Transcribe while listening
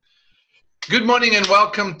Good morning and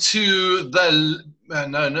welcome to the,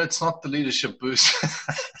 no, it's not the Leadership Boost.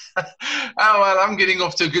 Well, I'm getting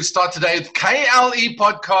off to a good start today. The KLE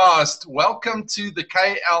Podcast. Welcome to the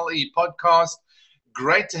KLE Podcast.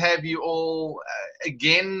 Great to have you all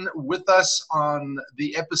again with us on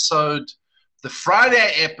the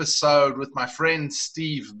Friday episode with my friend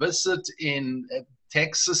Steve Bissett in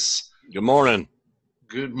Texas. Good morning.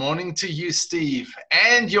 Good morning to you, Steve,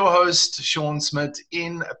 and your host, Sean Smith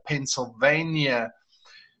in Pennsylvania.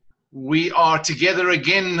 We are together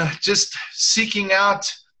again, just seeking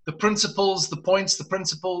out the principles, the points, the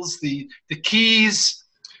principles, the keys,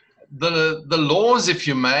 the laws, if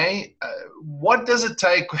you may. What does it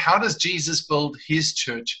take? How does Jesus build his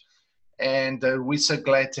church? And we're so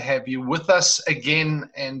glad to have you with us again,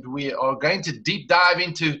 and we are going to deep dive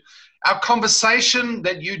into our conversation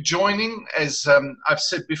that you're joining. As I've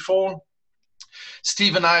said before,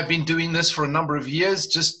 Steve and I have been doing this for a number of years,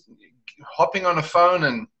 just hopping on a phone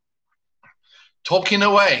and talking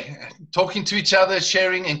away, talking to each other,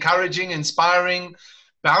 sharing, encouraging, inspiring,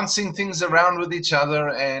 bouncing things around with each other.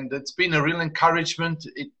 And it's been a real encouragement.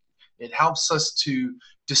 It helps us to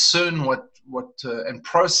discern what and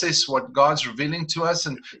process what God's revealing to us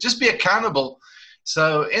and just be accountable.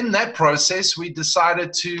 So in that process, we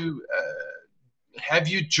decided to have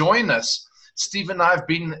you join us. Steve and I have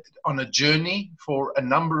been on a journey for a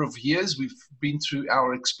number of years. We've been through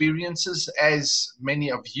our experiences, as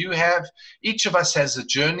many of you have. Each of us has a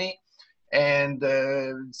journey. And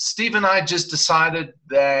Steve and I just decided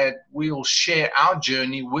that we'll share our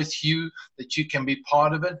journey with you, that you can be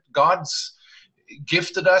part of it. God's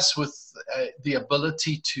gifted us with the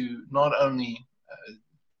ability to not only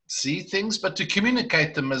see things, but to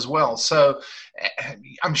communicate them as well. So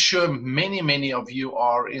I'm sure many of you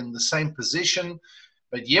are in the same position,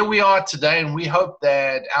 but here we are today, and we hope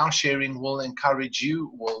that our sharing will encourage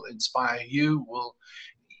you, will inspire you,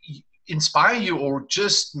 or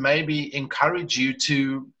just maybe encourage you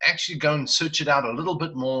to actually go and search it out a little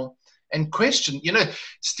bit more and question. You know,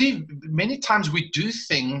 Steve, many times we do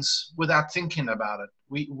things without thinking about it.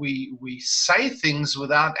 We say things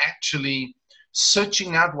without actually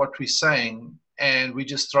searching out what we're saying, and we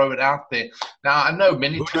just throw it out there. Now, I know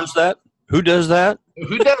many times. Does that? Who does that?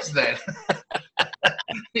 Who does that?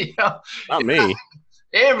 Not me.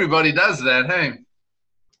 Everybody does that, hey?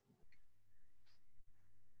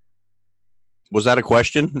 Was that a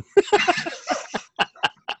question?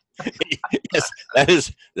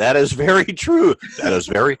 Yes, that is very true. That is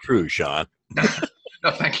very true, Sean.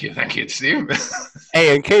 No, thank you, Steve.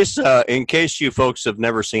 Hey, in case you folks have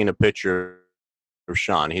never seen a picture of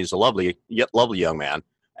Sean, he's a lovely young man,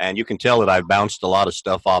 and you can tell that I've bounced a lot of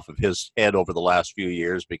stuff off of his head over the last few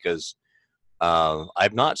years because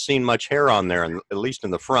I've not seen much hair on there, at least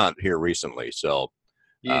in the front here recently. So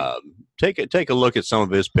take a look at some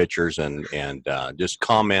of his pictures and just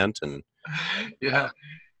comment and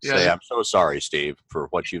say, I'm so sorry, Steve, for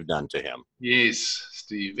what you've done to him. Yes,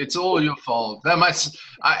 Steve, it's all your fault.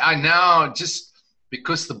 I now, just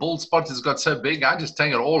because the bald spot has got so big, I just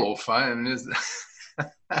take it all off.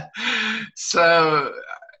 So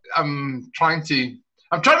I'm trying to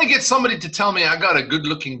get somebody to tell me I got a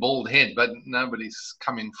good-looking bald head, but nobody's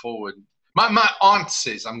coming forward. My aunt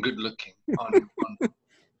says I'm good-looking.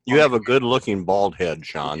 You have a good-looking bald head,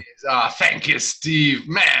 Sean. Thank you, Steve.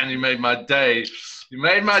 Man, you made my day.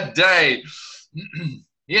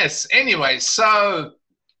 Yes. Anyway, so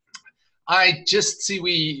I just see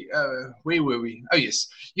where were we? Oh, yes.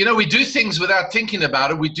 You know, we do things without thinking about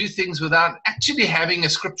it. We do things without actually having a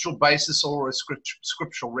scriptural basis or a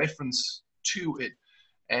scriptural reference to it.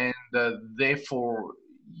 And therefore,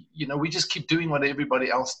 you know, we just keep doing what everybody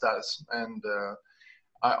else does. And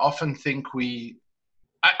I often think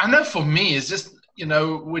I know for me, it's just, you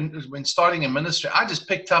know, when starting a ministry, I just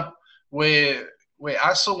picked up where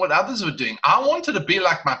I saw what others were doing. I wanted to be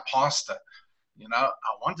like my pastor. You know,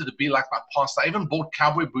 I wanted to be like my pastor. I even bought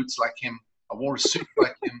cowboy boots like him. I wore a suit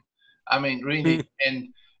like him. I mean, really.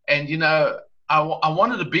 And you know, I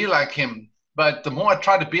wanted to be like him. But the more I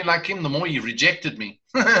tried to be like him, the more he rejected me.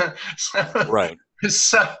 Right.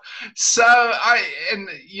 So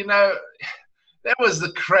you know, that was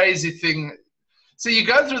the crazy thing. So you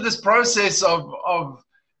go through this process of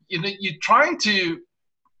you know, you're trying to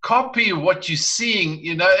copy what you're seeing,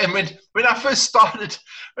 you know. And when I first started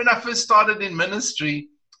in ministry,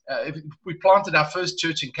 we planted our first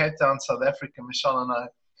church in Cape Town, South Africa, Michelle and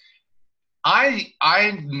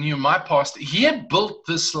I knew my pastor. He had built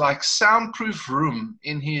this like soundproof room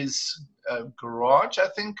in his garage, I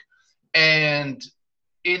think, and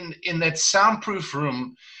in that soundproof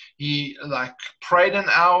room, He like prayed an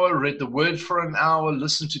hour, read the word for an hour,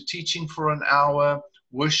 listened to teaching for an hour,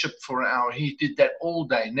 worshiped for an hour. He did that all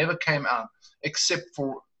day, never came out except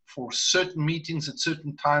for certain meetings at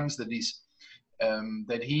certain times that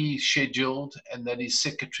he scheduled, and that his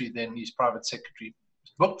secretary, then his private secretary,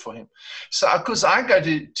 booked for him. So because I go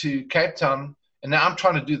to Cape Town, and now I'm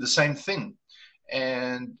trying to do the same thing.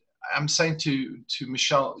 And I'm saying to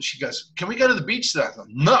Michelle, she goes, "Can we go to the beach today?" I go,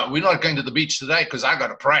 "No, we're not going to the beach today because I got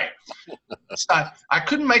to pray." So I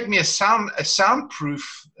couldn't make me a soundproof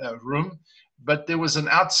room, but there was an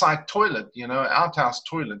outside toilet, outhouse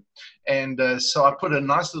toilet. And so I put a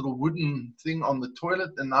nice little wooden thing on the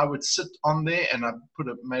toilet, and I would sit on there, and I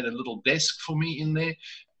made a little desk for me in there.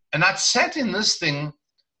 And I'd sat in this thing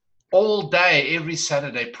all day, every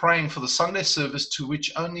Saturday, praying for the Sunday service, to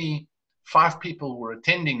which only 5 people were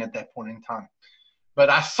attending at that point in time. But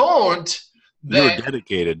I thought that you were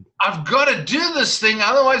dedicated. I've got to do this thing,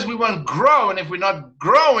 otherwise we won't grow. And if we're not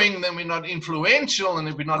growing, then we're not influential. And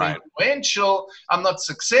if we're not influential, I'm not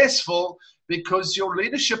successful, because your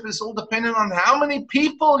leadership is all dependent on how many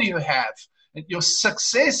people you have. And your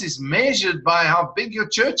success is measured by how big your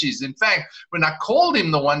church is. In fact, when I called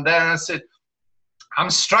him the one day and I said, "I'm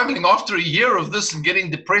struggling after a year of this and getting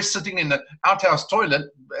depressed sitting in the outhouse toilet,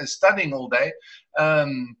 studying all day,"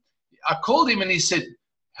 I called him and he said,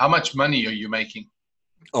 "How much money are you making?"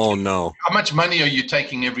 Oh, no. "How much money are you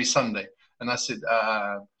taking every Sunday?" And I said,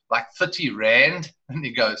 "Like 30 Rand. And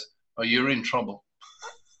he goes, "Oh, you're in trouble.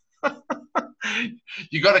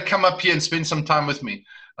 You got to come up here and spend some time with me."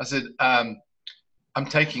 I said, "I'm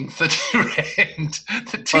taking 30 Rand.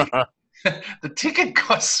 The ticket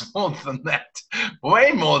costs more than that,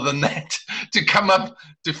 way more than that, to come up,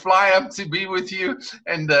 to fly up to be with you."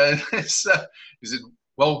 And so he said,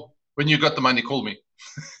 "Well, when you got the money, call me."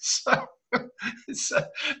 So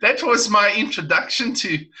that was my introduction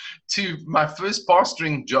to my first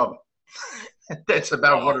pastoring job. That's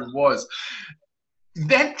about what it was.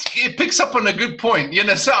 That it picks up on a good point,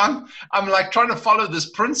 So I'm like trying to follow this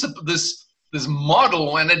principle, this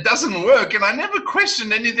model, and it doesn't work. And I never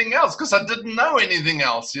questioned anything else because I didn't know anything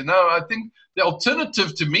else. I think the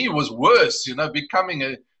alternative to me was worse. Becoming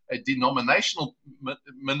a denominational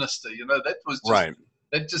minister. That was just, right.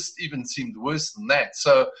 That just even seemed worse than that.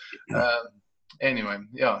 So anyway,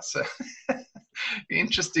 yeah. So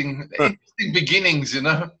interesting beginnings.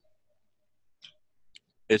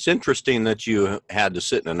 It's interesting that you had to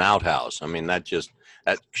sit in an outhouse. I mean, that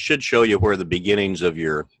should show you where the beginnings of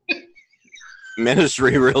your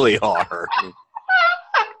ministry really are.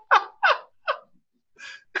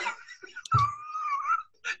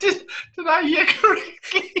 Did I hear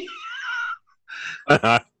correctly?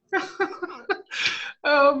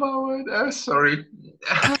 Oh my word! Oh, sorry.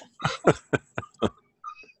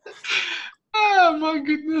 Oh my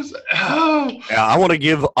goodness! Oh. Yeah, I want to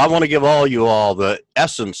give all you all the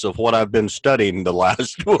essence of what I've been studying the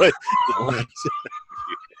last week.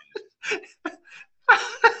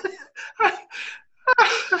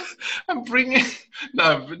 I'm bringing.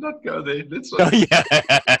 No, but not go there. Let's not. Yeah.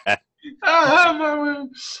 Oh my word!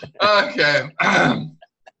 Okay.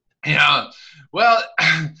 Yeah. Well,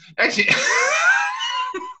 actually,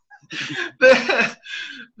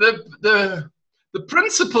 the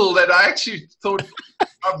principle that I actually thought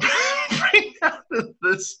I'd bring out of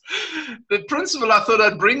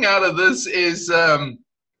this, is,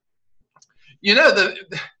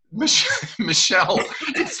 Michelle.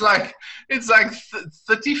 It's like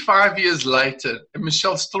 35 years later, and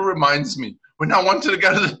Michelle still reminds me, when I wanted to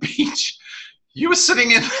go to the beach, you were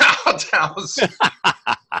sitting in the outhouse.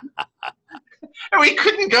 And we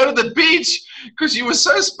couldn't go to the beach because you were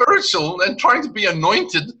so spiritual and trying to be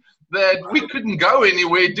anointed that we couldn't go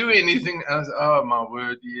anywhere, do anything. I was, oh my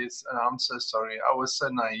word, yes. I'm so sorry. I was so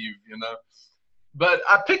naive, But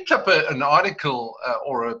I picked up an article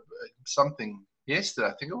or something yesterday.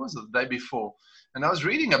 I think it was the day before. And I was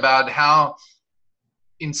reading about how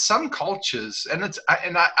in some cultures, and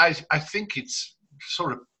I think it's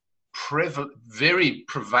sort of very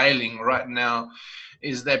prevailing right now,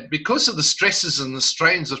 is that because of the stresses and the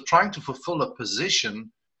strains of trying to fulfill a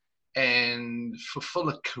position and fulfill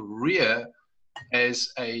a career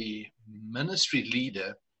as a ministry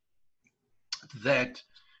leader, that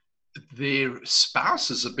their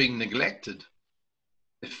spouses are being neglected.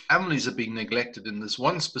 Their families are being neglected in this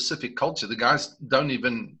one specific culture. The guys don't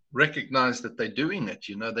even recognize that they're doing it.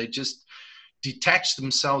 They just detach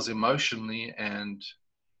themselves emotionally, and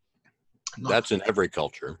that's in every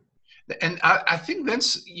culture. And I think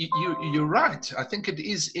that's you're right. I think it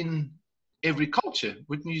is in every culture.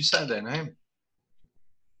 Wouldn't you say that, eh?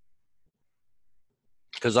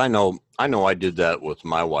 Because I know I did that with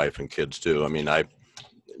my wife and kids too. I mean,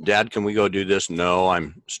 Dad, can we go do this? No,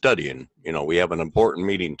 I'm studying. You know, we have an important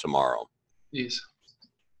meeting tomorrow. Yes.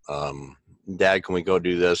 Dad, can we go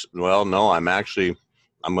do this? Well, no, I'm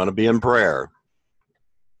going to be in prayer.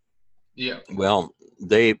 Yeah. Well,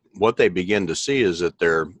 what they begin to see is that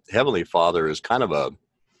their Heavenly Father is kind of a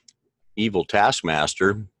evil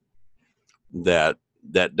taskmaster that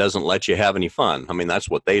doesn't let you have any fun. I mean, that's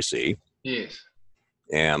what they see. Yes.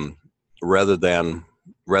 And rather than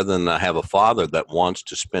have a father that wants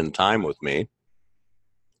to spend time with me,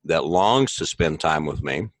 that longs to spend time with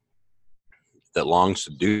me, that longs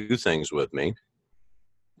to do things with me,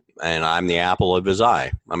 and I'm the apple of his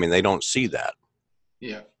eye. I mean, they don't see that.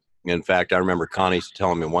 Yeah. In fact, I remember Connie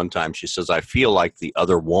telling me one time, she says, I feel like the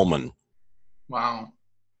other woman. Wow.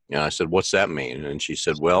 And I said, what's that mean? And she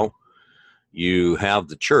said, well, you have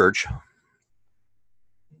the church,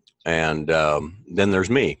 and then there's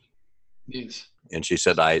me. Yes. And she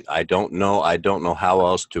said, I don't know how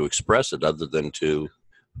else to express it other than to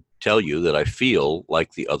tell you that I feel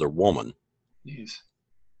like the other woman. Yes.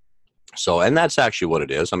 So, and that's actually what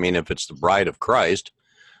it is. I mean, if it's the bride of Christ,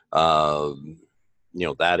 you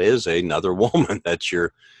know, that is another woman that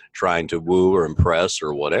you're trying to woo or impress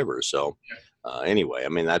or whatever. So anyway, I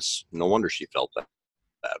mean, that's no wonder she felt that.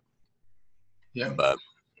 Yeah. But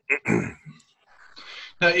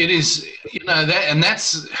no, it is, you know,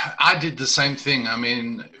 I did the same thing. I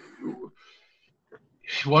mean,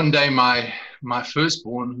 one day my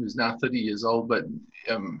firstborn, who's now 30 years old, but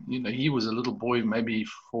you know, he was a little boy, maybe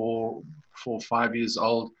 4 or 5 years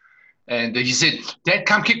old. And he said, Dad,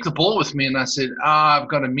 come kick the ball with me. And I said, I've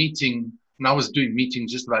got a meeting. And I was doing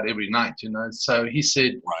meetings just about every night, you know. So he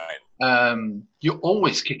said, right. You're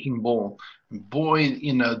always kicking ball. And boy,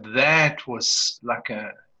 you know, that was like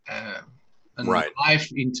a right.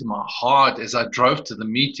 knife into my heart as I drove to the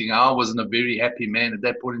meeting. I wasn't a very happy man at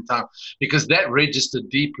that point in time, because that registered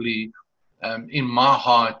deeply in my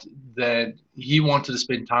heart that he wanted to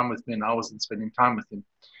spend time with me and I wasn't spending time with him.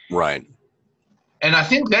 Right. And I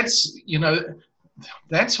think that's, you know,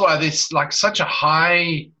 that's why there's like such a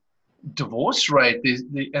high divorce rate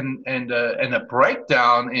and a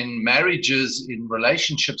breakdown in marriages, in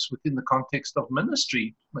relationships within the context of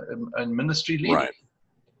ministry and ministry leaders. Right.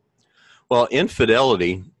 Well,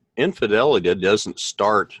 infidelity doesn't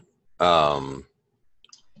start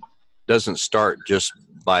just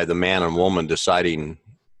by the man and woman deciding,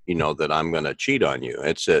 you know, that I'm going to cheat on you.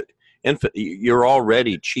 You're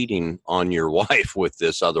already cheating on your wife with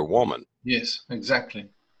this other woman. Yes, exactly.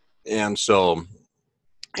 And so,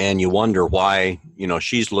 and you wonder why, you know,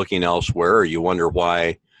 she's looking elsewhere, or you wonder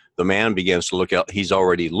why the man begins to look out. He's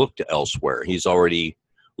already looked elsewhere. He's already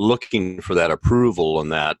looking for that approval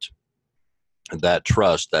and that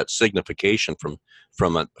trust, that signification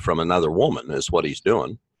from another woman is what he's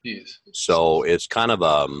doing. Yes. So it's kind of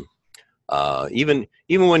even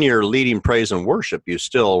when you're leading praise and worship, you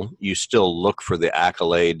still look for the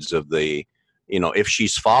accolades of the, you know, if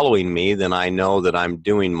she's following me, then I know that I'm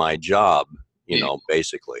doing my job, you Yes. know,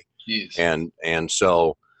 basically. Yes. And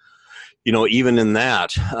so, you know, even in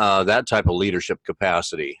that type of leadership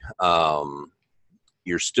capacity,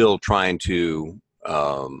 you're still trying to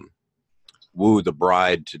woo the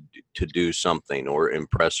bride to do something or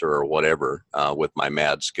impress her or whatever with my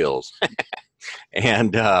mad skills.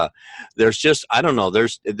 And there's just, I don't know,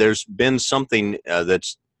 there's been something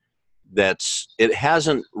that's it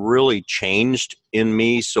hasn't really changed in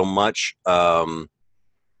me so much.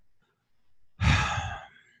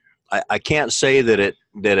 I can't say that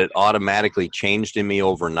it automatically changed in me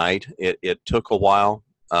overnight. It took a while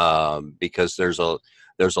because there's a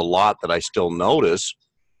lot that I still notice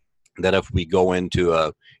that if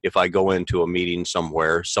I go into a meeting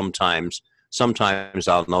somewhere, sometimes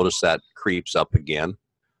I'll notice that creeps up again.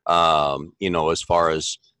 You know, as far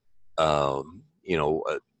as you know,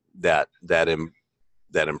 that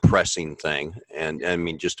impressing thing, and I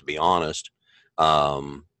mean, just to be honest,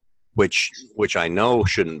 which I know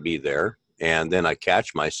shouldn't be there, and then I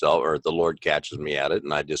catch myself, or the Lord catches me at it,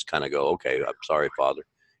 and I just kind of go, okay, I'm sorry, Father.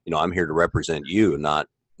 You know, I'm here to represent you, not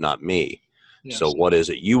me. Yes. So what is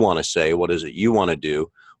it you want to say? What is it you want to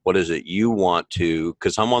do? What is it you want to,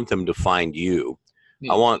 because I want them to find you.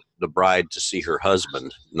 Yeah. I want the bride to see her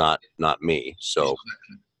husband, not me. So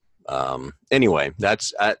anyway,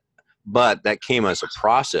 but that came as a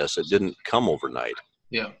process. It didn't come overnight.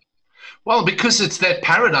 Yeah. Well, because it's that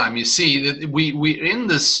paradigm, you see, that we're in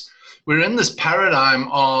this paradigm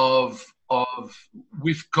of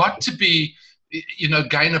we've got to be, you know,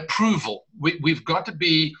 gain approval. We've got to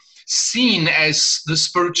be seen as the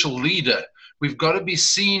spiritual leader. We've got to be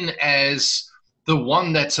seen as the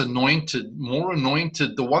one that's anointed, more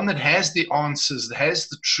anointed, the one that has the answers, that has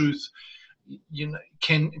the truth,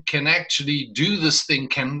 can actually do this thing,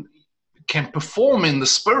 can perform in the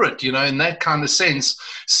spirit, in that kind of sense.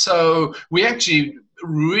 So we actually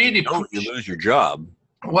really you lose your job.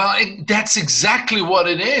 Well, that's exactly what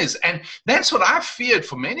it is. And that's what I feared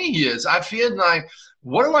for many years. I feared, like,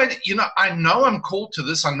 what do I know I'm called to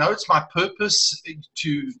this. I know it's my purpose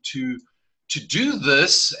to do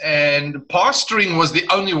this. And pastoring was the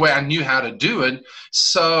only way I knew how to do it.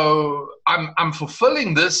 So I'm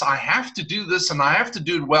fulfilling this. I have to do this, and I have to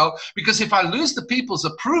do it well, because if I lose the people's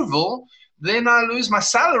approval, then I lose my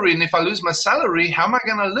salary. And if I lose my salary, how am I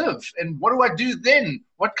going to live? And what do I do then?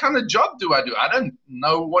 What kind of job do I do? I don't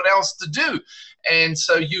know what else to do. And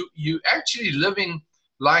so you actually living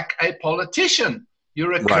like a politician.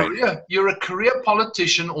 You're a career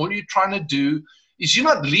politician. All you're trying to do is, you're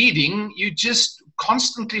not leading. You're just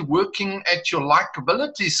constantly working at your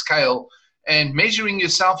likability scale and measuring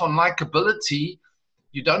yourself on likability.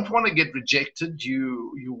 You don't want to get rejected.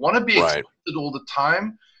 You want to be accepted all the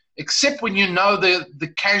time. Except when you know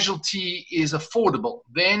the casualty is affordable.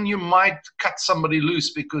 Then you might cut somebody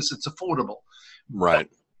loose because it's affordable. Right.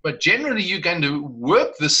 But generally, you're going to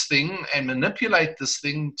work this thing and manipulate this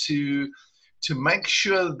thing to make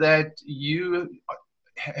sure that you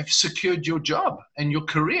have secured your job and your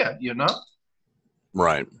career,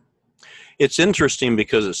 Right. It's interesting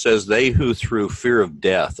because it says they who through fear of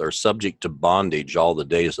death are subject to bondage all the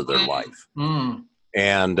days of their life. Mm.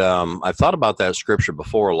 And I've thought about that scripture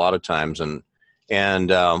before a lot of times. And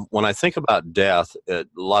when I think about death, a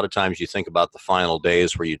lot of times you think about the final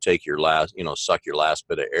days where you take your last, suck your last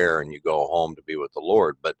bit of air and you go home to be with the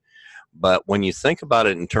Lord. But when you think about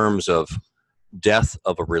it in terms of death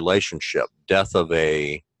of a relationship, death of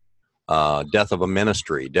a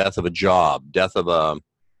ministry, death of a job, death of a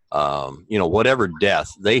whatever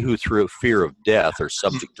death, they who through fear of death are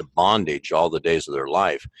subject to bondage all the days of their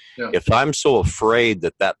life. Yeah. If I'm so afraid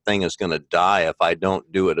that thing is going to die if I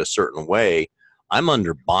don't do it a certain way, I'm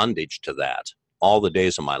under bondage to that all the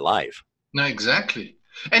days of my life. No, exactly.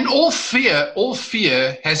 And all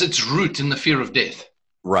fear has its root in the fear of death.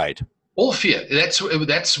 Right. All fear. That's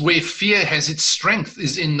where fear has its strength,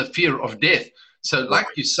 is in the fear of death. So like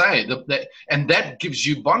you say, that gives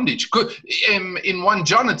you bondage. In 1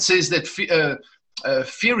 John, it says that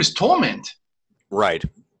fear is torment. Right.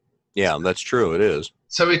 Yeah, that's true. It is.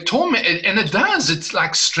 So it torment, and it does. It's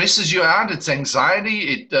like stresses you out. It's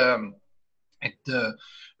anxiety. It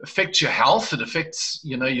affects your health. It affects,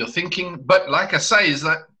 your thinking. But like I say, is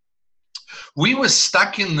that we were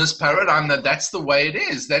stuck in this paradigm that's the way it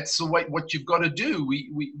is. That's the way, what you've got to do. We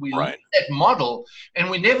right. Look at that model, and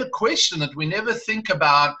we never question it. We never think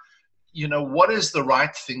about, what is the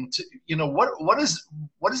right thing to, what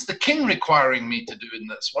is the King requiring me to do in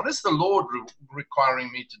this? What is the Lord requiring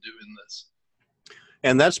me to do in this?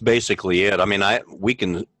 And that's basically it. I mean,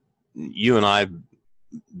 you and I've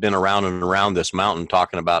been around and around this mountain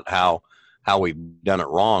talking about how we've done it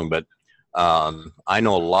wrong, but I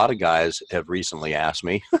know a lot of guys have recently asked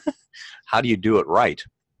me, how do you do it right?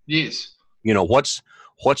 Yes. What's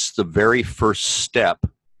the very first step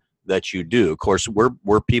that you do? Of course,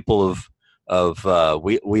 we're people of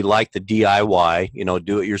we like the DIY,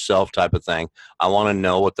 do it yourself type of thing. I want to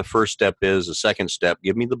know what the first step is, the second step,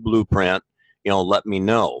 give me the blueprint, let me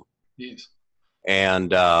know. Yes.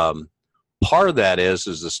 And part of that is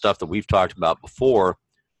the stuff that we've talked about before.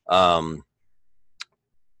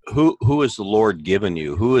 Who has the Lord given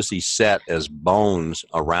you? Who has he set as bones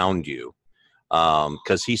around you?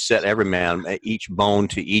 Because he set every man, each bone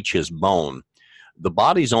to each his bone. The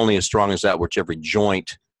body's only as strong as that which every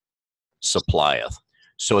joint supplieth.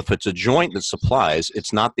 So if it's a joint that supplies,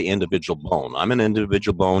 it's not the individual bone. I'm an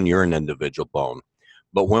individual bone, you're an individual bone.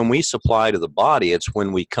 But when we supply to the body, it's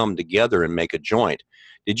when we come together and make a joint.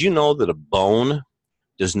 Did you know that a bone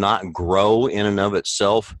does not grow in and of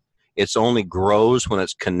itself? It only grows when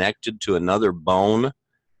it's connected to another bone.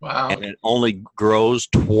 Wow. And it only grows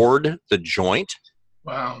toward the joint.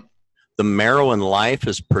 Wow. The marrow in life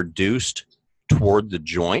is produced toward the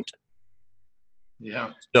joint.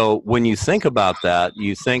 Yeah. So when you think about that,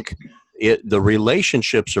 you think the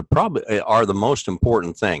relationships are the most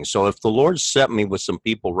important thing. So if the Lord set me with some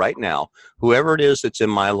people right now, whoever it is that's in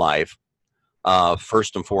my life,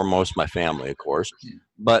 first and foremost, my family, of course,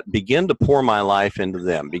 but begin to pour my life into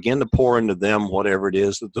them. Begin to pour into them whatever it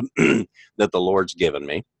is that the Lord's given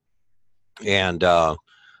me, and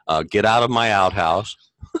get out of my outhouse.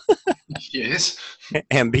 Yes.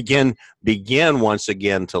 And begin once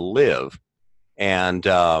again to live. And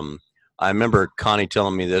I remember Connie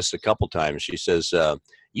telling me this a couple times. She says,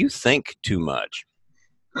 you think too much.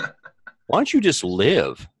 Why don't you just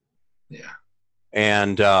live? Yeah.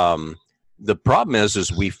 And the problem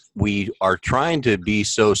is we are trying to be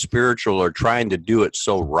so spiritual or trying to do it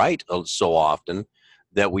so right so often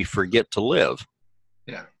that we forget to live.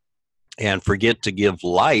 Yeah. And forget to give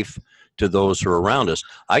life to those who are around us.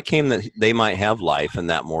 I came that they might have life and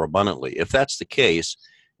that more abundantly. If that's the case,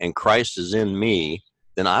 and Christ is in me,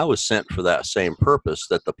 then I was sent for that same purpose,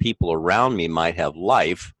 that the people around me might have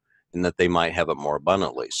life and that they might have it more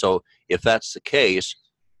abundantly. So if that's the case,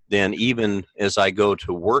 then even as I go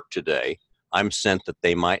to work today, I'm sent that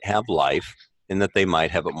they might have life and that they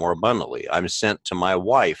might have it more abundantly. I'm sent to my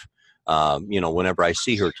wife, whenever I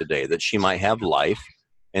see her today, that she might have life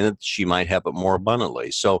and that she might have it more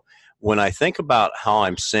abundantly. So when I think about how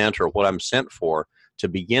I'm sent or what I'm sent for, to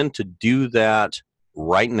begin to do that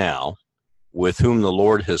right now with whom the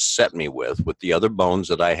Lord has set me with the other bones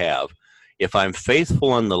that I have, if I'm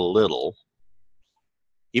faithful in the little,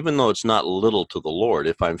 even though it's not little to the Lord,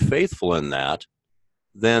 if I'm faithful in that,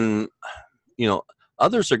 then,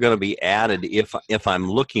 others are going to be added if I'm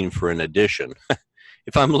looking for an addition.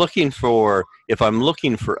 if I'm looking for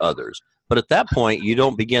others. But at that point, you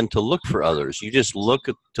don't begin to look for others. You just look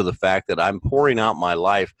to the fact that I'm pouring out my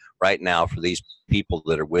life right now for these people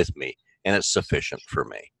that are with me, and it's sufficient for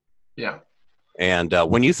me. Yeah. And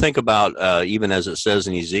when you think about, even as it says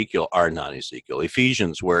in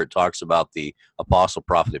Ephesians, where it talks about the apostle,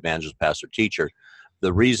 prophet, evangelist, pastor, teacher,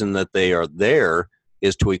 the reason that they are there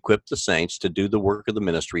is to equip the saints to do the work of the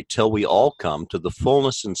ministry till we all come to the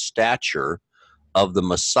fullness and stature of the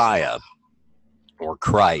Messiah or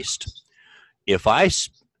Christ. If I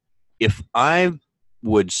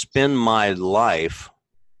would spend my life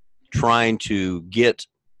trying to get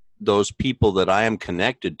those people that I am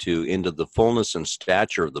connected to into the fullness and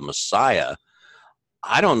stature of the Messiah,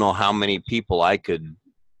 I don't know how many people I could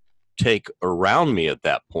take around me at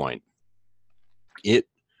that point.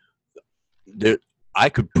 I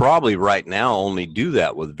could probably right now only do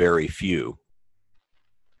that with very few,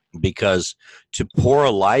 because to pour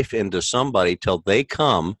a life into somebody till they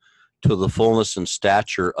come to the fullness and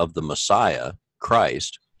stature of the Messiah,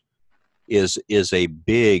 Christ, is a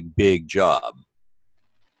big, big job.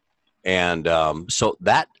 And so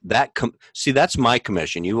that's my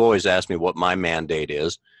commission. You've always asked me what my mandate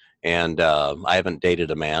is, and I haven't dated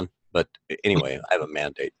a man, but anyway, I have a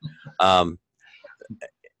mandate.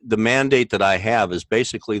 The mandate that I have is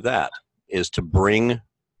basically that, is to bring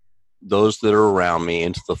those that are around me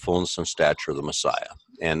into the fullness and stature of the Messiah.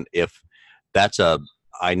 And if that's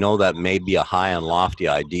I know that may be a high and lofty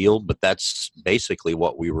ideal, but that's basically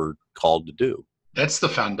what we were called to do. That's the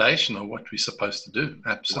foundation of what we're supposed to do.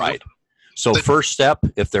 Absolutely. Right. So first step,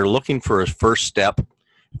 if they're looking for a first step,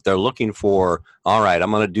 if they're looking for, all right, I'm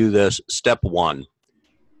going to do this, step one.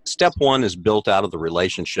 Step one is built out of the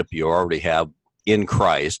relationship you already have in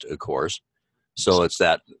Christ, of course. So it's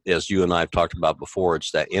that, as you and I have talked about before, it's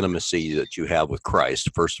that intimacy that you have with Christ,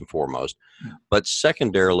 first and foremost. But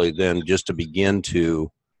secondarily, then, just to begin to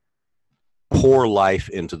pour life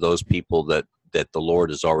into those people that the Lord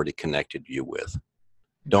has already connected you with.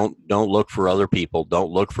 Don't look for other people. Don't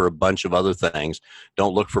look for a bunch of other things.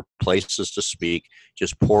 Don't look for places to speak.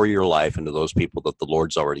 Just pour your life into those people that the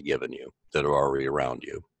Lord's already given you, that are already around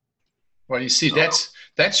you. Well, you see,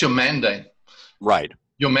 that's your mandate. Right.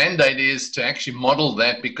 Your mandate is to actually model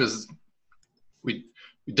that, because we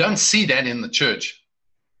don't see that in the church.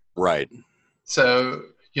 Right. So,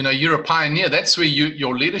 you're a pioneer. That's where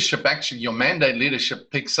your leadership, actually, your mandate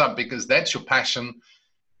leadership picks up, because that's your passion.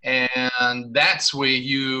 And that's where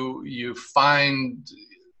you find,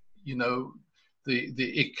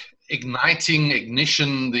 the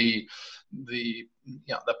ignition, the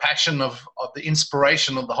passion of the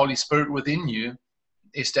inspiration of the Holy Spirit within you,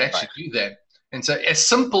 is to actually do that. And so, as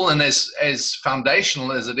simple and as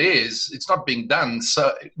foundational as it is, it's not being done.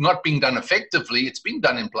 So, not being done effectively. It's being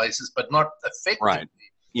done in places, but not effectively. Right.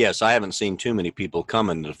 Yes, I haven't seen too many people come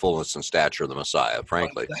into the fullness and stature of the Messiah,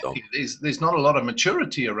 frankly. Exactly. So there's not a lot of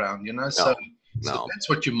maturity around, So that's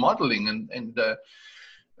what you're modeling, and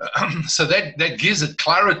so that gives it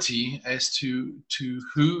clarity as to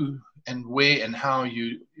who and where and how what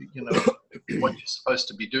you're supposed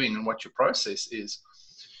to be doing and what your process is.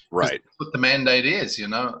 Right. That's what the mandate is,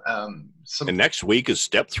 And next week is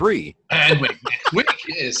step 3. And next week,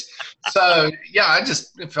 yes. So, yeah, I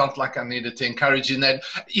just felt like I needed to encourage you in that.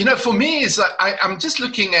 For me, is I'm just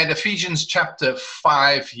looking at Ephesians chapter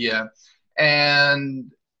 5 here.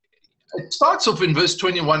 And it starts off in verse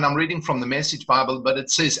 21. I'm reading from the Message Bible, but it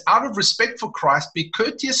says, out of respect for Christ, be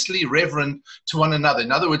courteously reverent to one another.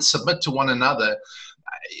 In other words, submit to one another.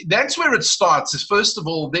 that's where it starts. Is first of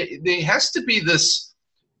all, there has to be this,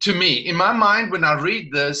 to me, in my mind, when I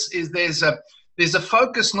read this, is there's a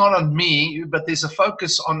focus not on me, but there's a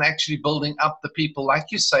focus on actually building up the people, like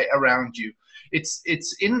you say, around you. It's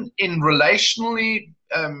in relationally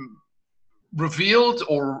revealed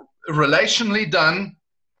or relationally done,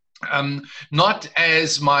 not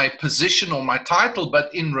as my position or my title,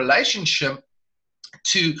 but in relationship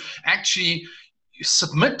to actually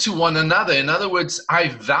submit to one another. In other words, I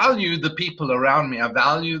value the people around me. I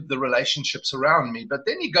value the relationships around me. But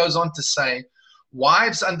then he goes on to say,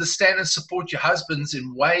 wives, understand and support your husbands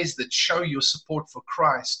in ways that show your support for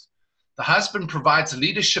Christ. The husband provides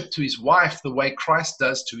leadership to his wife the way Christ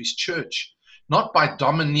does to his church, not by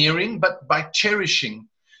domineering, but by cherishing.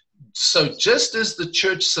 So just as the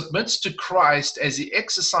church submits to Christ as he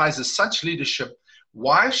exercises such leadership,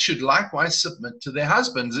 wives should likewise submit to their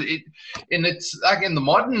husbands. And it's like in the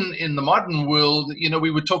modern world, you know,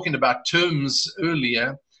 we were talking about terms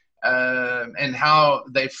earlier, and how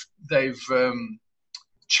they've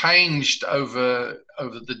changed over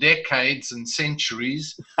the decades and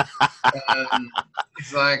centuries.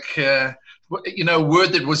 It's like, you know, a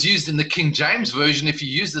word that was used in the King James Version, if you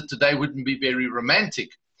used it today, wouldn't be very romantic.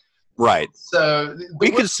 Right. So we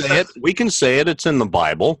can say it. We can say it. It's in the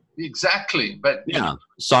Bible. Exactly. But yeah, you know.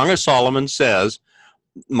 Song of Solomon says,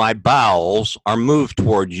 "My bowels are moved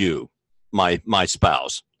toward you, my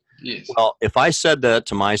spouse." Yes. Well, if I said that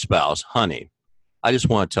to my spouse, honey, I just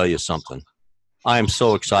want to tell you something. I am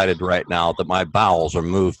so excited right now that my bowels are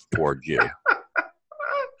moved toward you.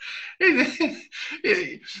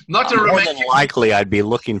 Not a More romantic. than likely, I'd be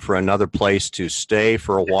looking for another place to stay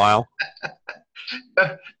for a while.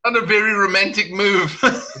 Not a very romantic move.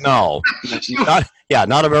 No,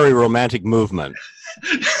 not a very romantic movement.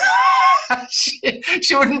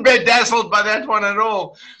 she wouldn't be dazzled by that one at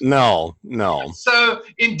all. No. So,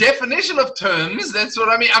 in definition of terms, that's what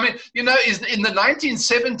I mean. I mean, you know, is in the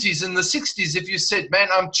 1970s, in the 60s, if you said, "Man,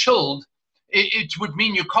 I'm chilled," it would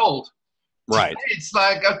mean you're cold. Right. It's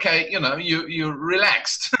like, okay, you know, you're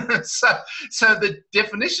relaxed. so the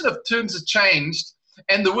definition of terms has changed.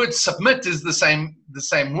 And the word submit is the same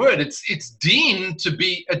word. It's deemed to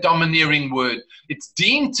be a domineering word. It's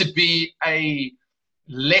deemed to be a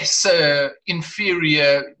lesser,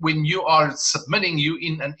 inferior, when you are submitting, you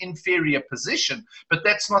in an inferior position. But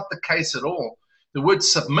that's not the case at all. The word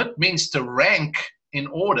submit means to rank in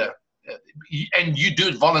order. And you do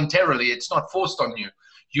it voluntarily. It's not forced on you.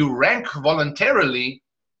 You rank voluntarily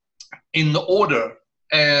in the order.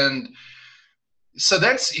 And so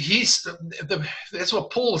that's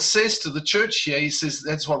what Paul says to the church here. He says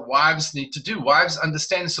that's what wives need to do. Wives,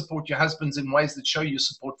 understand and support your husbands in ways that show you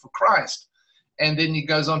support for Christ. And then he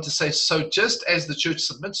goes on to say, so just as the church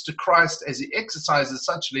submits to Christ as he exercises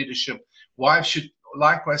such leadership, wives should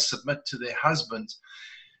likewise submit to their husbands.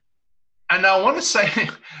 And I want to say,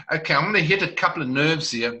 okay, I'm going to hit a couple of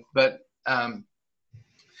nerves here, but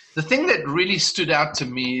the thing that really stood out to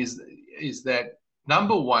me is that,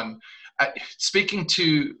 number one, speaking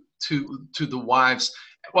to the wives,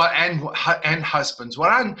 well, and husbands.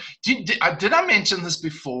 Did I mention this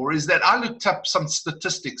before? Is that I looked up some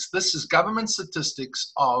statistics. This is government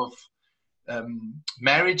statistics of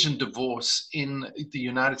marriage and divorce in the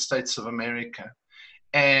United States of America.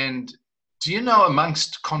 And do you know,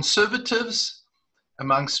 amongst conservatives,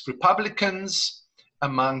 amongst Republicans,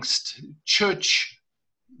 amongst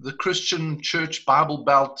the Christian church Bible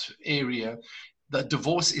Belt area, the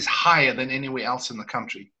divorce is higher than anywhere else in the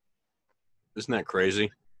country. Isn't that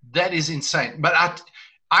crazy? That is insane. But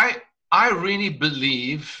I really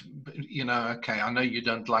believe, you know, okay, I know you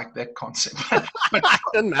don't like that concept. But it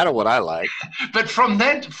doesn't matter what I like. But from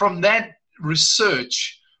that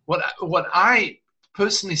research, what I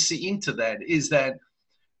personally see into that is that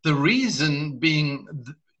the reason being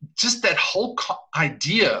just that whole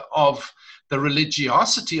idea of the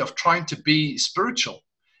religiosity of trying to be spiritual.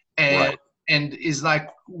 And right. And is like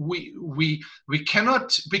we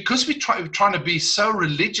cannot, because we're trying to be so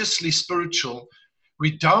religiously spiritual,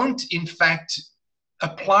 we don't in fact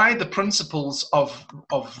apply the principles of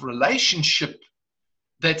relationship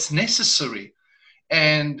that's necessary.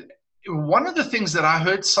 And one of the things that I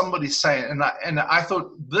heard somebody say, and I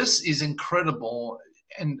thought this is incredible,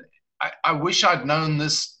 and I wish I'd known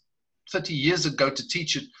this 30 years ago to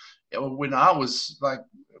teach it when I was like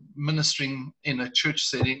ministering in a church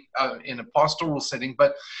setting, in a pastoral setting.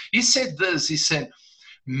 But he said this, he said,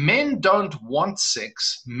 men don't want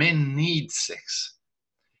sex, men need sex.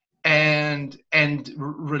 And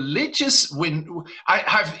religious, when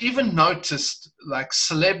I've even noticed like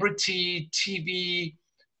celebrity TV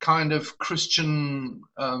kind of Christian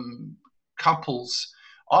couples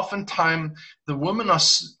oftentimes the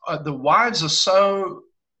the wives are so,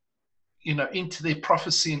 into their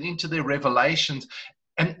prophecy and into their revelations.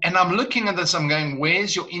 And I'm looking at this, I'm going,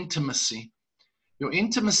 where's your intimacy? Your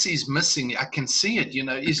intimacy is missing. I can see it,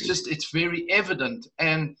 it's very evident.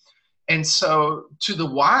 And so to the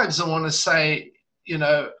wives, I want to say,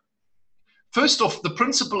 first off, the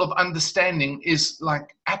principle of understanding is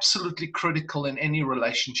like absolutely critical in any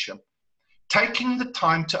relationship. Taking the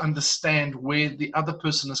time to understand where the other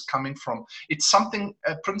person is coming from. It's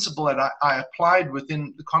a principle that I applied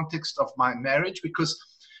within the context of my marriage, because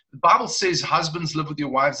the Bible says husbands live with your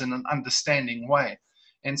wives in an understanding way.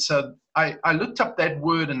 And so I looked up that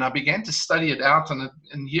word and I began to study it out. And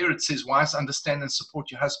here it says, wives, understand and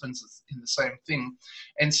support your husbands in the same thing.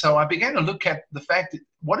 And so I began to look at the fact that,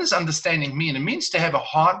 what does understanding mean? It means to have a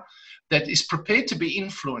heart that is prepared to be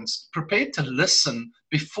influenced, prepared to listen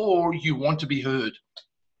before you want to be heard.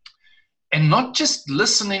 And not just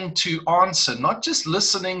listening to answer, not just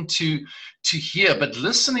listening to hear, but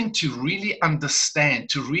listening to really understand,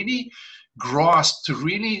 to really grasp, to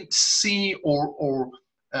really see or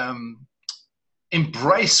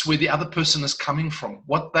embrace where the other person is coming from,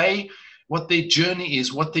 what their journey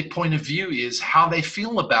is, what their point of view is, how they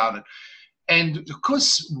feel about it. And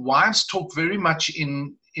because wives talk very much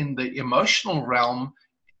in the emotional realm,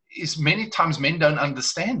 is many times men don't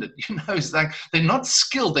understand it. It's like they're not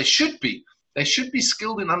skilled. They should be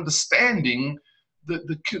skilled in understanding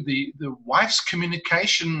the wife's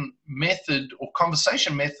communication method or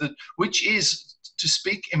conversation method, which is to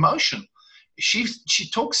speak emotion. She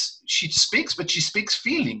speaks, but she speaks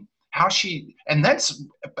feeling. And that's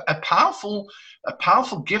a powerful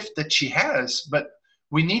gift that she has. But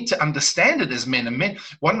we need to understand it as men. And men.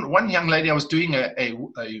 One young lady, I was doing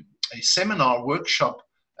a seminar workshop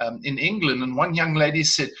in England, and one young lady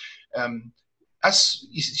said,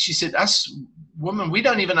 she said, us women, we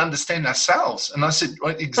don't even understand ourselves. And I said,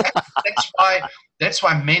 well, exactly. That's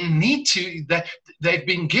why men need to. They've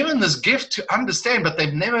been given this gift to understand, but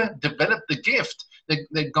they've never developed the gift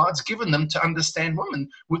that God's given them to understand women.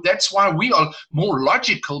 That's why we are more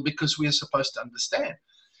logical, because we are supposed to understand.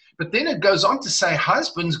 But then it goes on to say,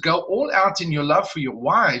 husbands, go all out in your love for your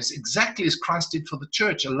wives, exactly as Christ did for the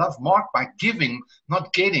church, a love marked by giving,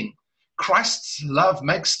 not getting. Christ's love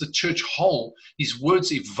makes the church whole. His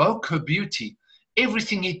words evoke her beauty.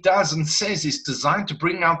 Everything he does and says is designed to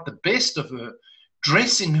bring out the best of her,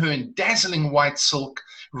 dressing her in dazzling white silk,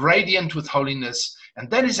 radiant with holiness. And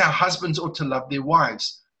that is how husbands ought to love their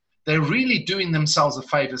wives. They're really doing themselves a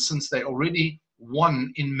favor, since they already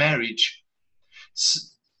won in marriage.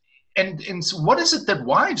 And so what is it that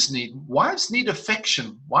wives need? Wives need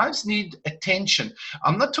affection. Wives need attention.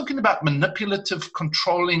 I'm not talking about manipulative,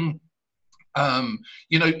 controlling,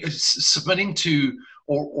 submitting to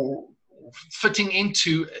or fitting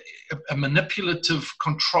into a manipulative,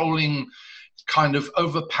 controlling, kind of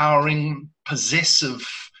overpowering, possessive,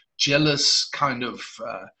 jealous kind of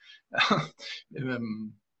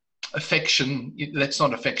affection. That's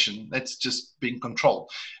not affection. That's just being controlled.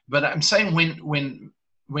 But I'm saying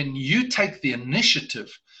when you take the initiative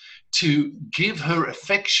to give her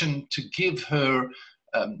affection, to give her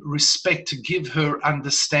respect, to give her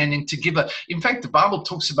understanding, to give her. In fact, the Bible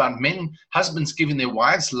talks about husbands giving their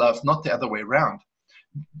wives love, not the other way around.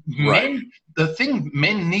 Right. The thing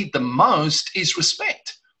men need the most is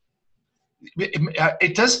respect.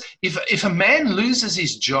 It does. If a man loses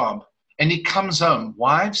his job and he comes home,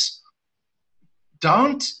 wives,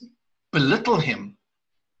 don't belittle him.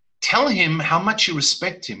 Tell him how much you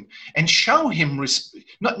respect him, and show him respect.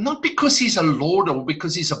 Not because he's a lord or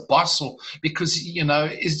because he's a boss or because,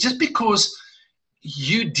 it's just because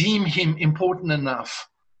you deem him important enough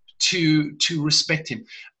to respect him.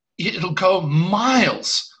 It'll go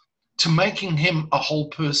miles to making him a whole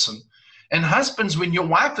person. And husbands, when your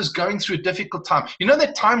wife is going through a difficult time,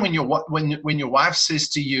 that time when your wife says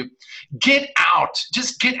to you, "Get out,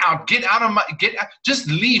 just get out, just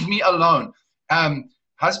leave me alone."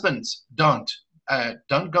 Husbands, don't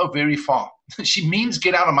go very far. She means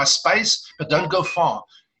get out of my space, but don't go far.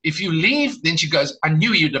 If you leave, then she goes, "I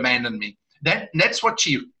knew you'd abandon me." That's what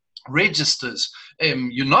she registers.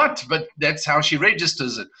 You're not, but that's how she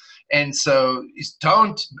registers it. And so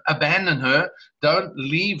don't abandon her. Don't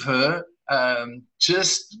leave her.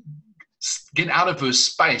 Just get out of her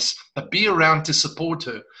space, but be around to support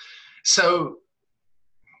her. So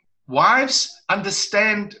wives,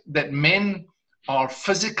 understand that men are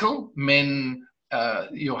physical. Men,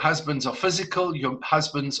 your husbands are physical. Your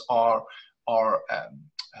husbands are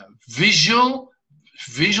visual.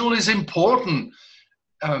 Visual is important.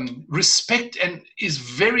 respect and is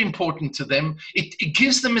very important to them. It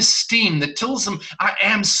gives them esteem that tells them, I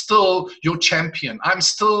am still your champion. I'm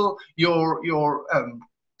still your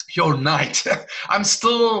knight. I'm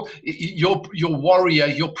still your warrior,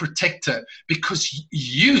 your protector, because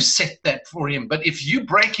you set that for him. But if you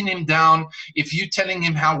breaking him down, if you telling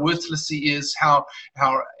him how worthless he is, how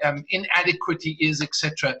inadequate he is,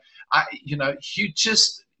 etc., you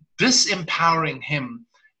just disempowering him.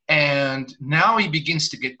 And now he begins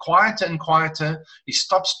to get quieter and quieter. He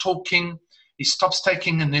stops talking. He stops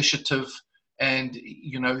taking initiative. And,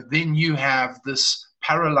 then you have this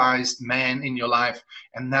paralyzed man in your life.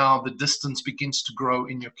 And now the distance begins to grow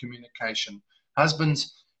in your communication.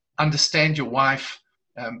 Husbands, understand your wife.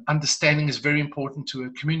 Understanding is very important to her.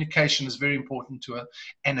 Communication is very important to her.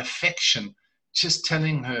 And affection, just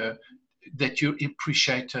telling her that you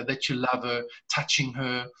appreciate her, that you love her, touching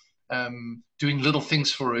her, doing little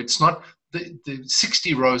things for her. It's not the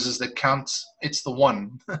 60 roses that counts. It's the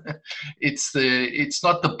one. It's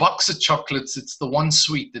not the box of chocolates. It's the one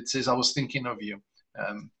sweet that says, I was thinking of you.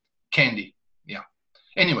 Candy. Yeah.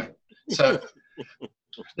 Anyway, so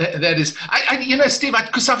that is, Steve,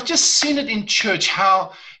 because I've just seen it in church,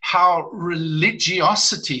 how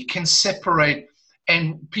religiosity can separate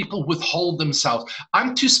and people withhold themselves.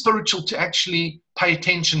 I'm too spiritual to actually pay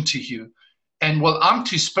attention to you. And well, I'm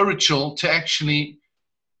too spiritual to actually,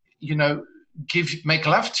 make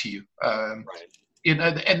love to you. Right. And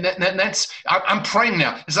that's, I'm praying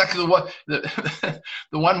now. It's like the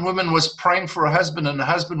one woman was praying for her husband, and the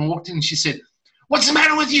husband walked in and she said, "What's the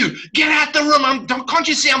matter with you? Get out the room. Can't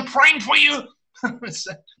you see I'm praying for you?"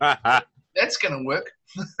 So, that's going to work.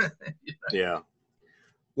 Yeah.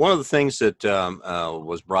 One of the things that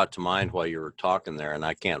was brought to mind while you were talking there, and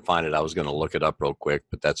I can't find it. I was going to look it up real quick,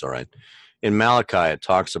 but that's all right. In Malachi, it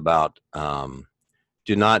talks about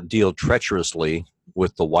do not deal treacherously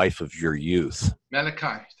with the wife of your youth.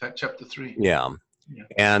 Malachi, chapter 3. Yeah.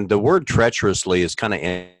 And the word treacherously is kind of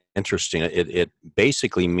interesting. It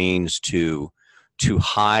basically means to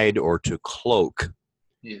hide or to cloak.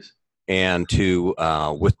 Yes. And to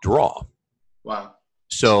withdraw. Wow.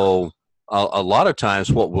 So a lot of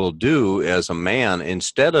times what we'll do as a man,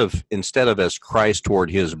 instead of as Christ toward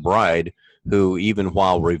his bride, who even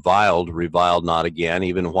while reviled not again,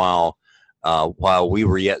 even while we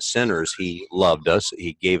were yet sinners, he loved us,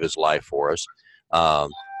 he gave his life for us.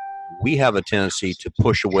 We have a tendency to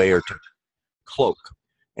push away or to cloak.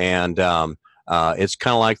 And it's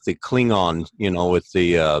kind of like the Klingon, with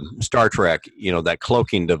the Star Trek, that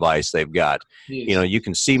cloaking device they've got. Yes. You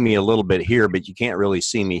can see me a little bit here, but you can't really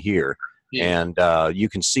see me here. Yes. And you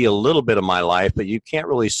can see a little bit of my life, but you can't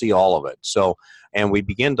really see all of it. So, and we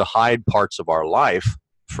begin to hide parts of our life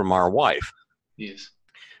from our wife. Yes.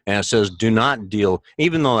 And it says, do not deal,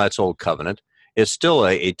 even though that's Old Covenant, it's still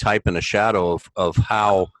a type and a shadow of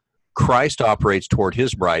how Christ operates toward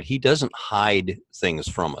his bride. He doesn't hide things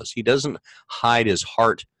from us. He doesn't hide his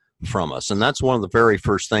heart from us. And that's one of the very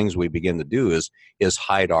first things we begin to do is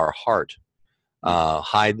hide our heart,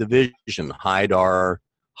 hide the vision, hide our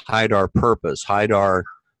purpose, hide our,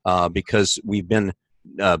 because we've been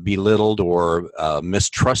belittled or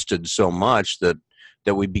mistrusted so much that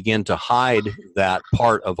we begin to hide that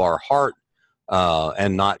part of our heart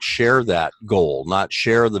and not share that goal, not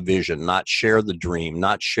share the vision, not share the dream,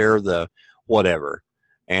 not share the whatever.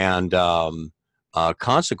 And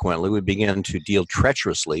consequently, we begin to deal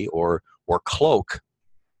treacherously or cloak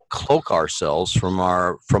ourselves from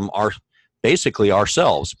our basically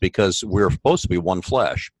ourselves, because we're supposed to be one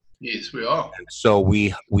flesh. Yes, we are. And so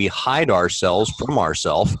we hide ourselves from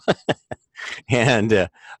ourselves, and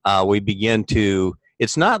we begin to.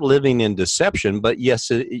 It's not living in deception, but yet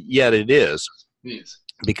it is. Yes.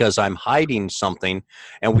 Because I'm hiding something,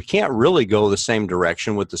 and we can't really go the same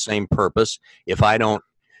direction with the same purpose if I don't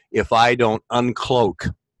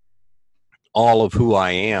uncloak all of who I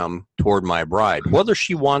am toward my bride, whether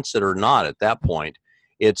she wants it or not. At that point,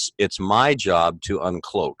 it's my job to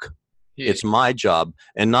uncloak. Yeah. It's my job,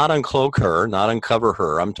 and not uncloak her, not uncover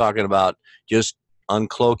her. I'm talking about just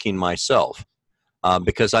uncloaking myself.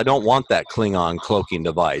 Because I don't want that Klingon cloaking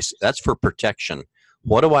device. That's for protection.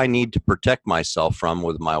 What do I need to protect myself from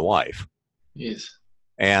with my wife? Yes.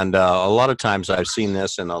 And a lot of times I've seen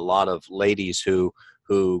this in a lot of ladies who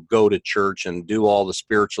go to church and do all the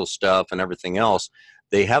spiritual stuff and everything else.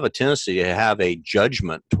 They have a tendency to have a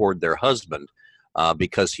judgment toward their husband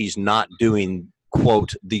because he's not doing,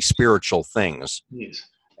 quote, the spiritual things. Yes.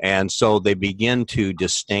 And so they begin to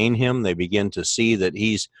disdain him. They begin to see that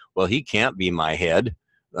he can't be my head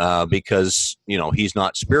because, he's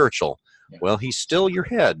not spiritual. Yeah. Well, he's still your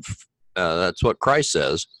head. That's what Christ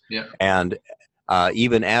says. Yeah. And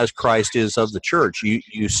even as Christ is of the church.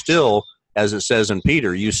 You still, as it says in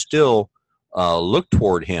Peter, you still look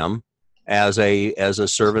toward him as a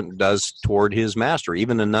servant does toward his master,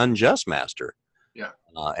 even an unjust master. Yeah.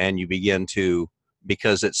 And you begin to,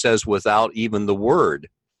 because it says without even the word,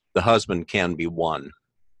 the husband can be won.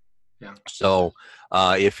 Yeah. So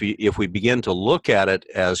if we begin to look at it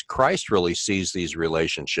as Christ really sees these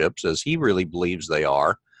relationships, as he really believes they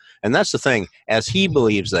are, and that's the thing, as he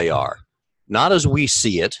believes they are, not as we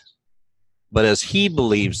see it, but as he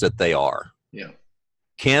believes that they are. Yeah.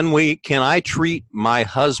 Can I treat my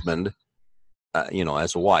husband,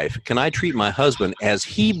 as a wife, can I treat my husband as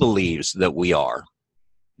he believes that we are?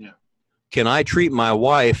 Yeah. Can I treat my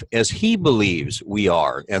wife as he believes we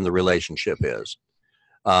are and the relationship is?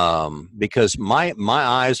 Because my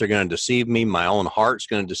eyes are going to deceive me. My own heart's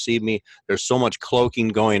going to deceive me. There's so much cloaking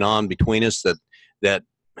going on between us that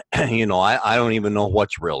I don't even know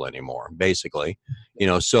what's real anymore, basically.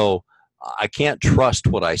 So I can't trust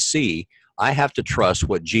what I see. I have to trust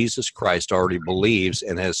what Jesus Christ already believes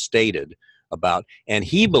and has stated about. And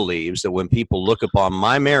he believes that when people look upon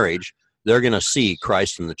my marriage, they're going to see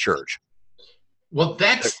Christ in the church. Well,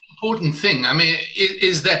 that's the important thing. I mean,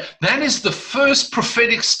 is that is the first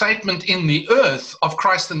prophetic statement in the earth of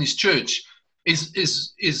Christ and his church.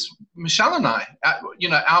 Is Michelle and I,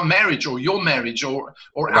 our marriage or your marriage or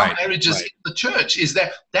our marriages in the church,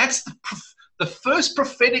 that's the first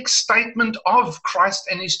prophetic statement of Christ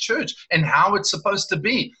and his church and how it's supposed to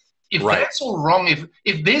be. If that's all wrong,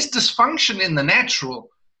 if there's dysfunction in the natural,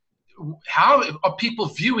 how are people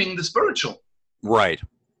viewing the spiritual? Right.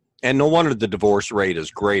 And no wonder the divorce rate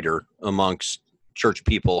is greater amongst church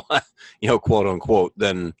people, quote unquote,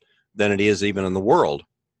 than it is even in the world.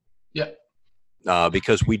 Yeah.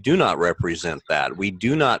 Because we do not represent that. We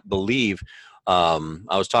do not believe. I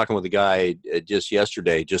was talking with a guy just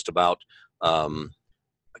yesterday, just about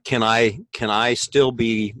can I still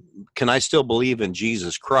believe in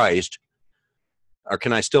Jesus Christ, or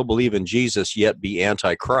can I still believe in Jesus yet be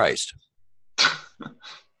Antichrist?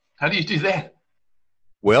 How do you do that?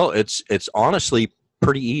 Well, it's honestly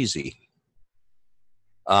pretty easy.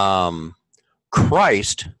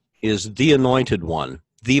 Christ is the anointed one,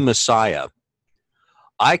 the Messiah.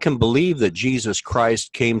 I can believe that Jesus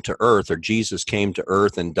Christ came to earth, or Jesus came to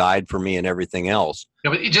earth and died for me and everything else.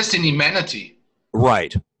 Yeah, but just in humanity.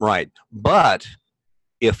 Right. But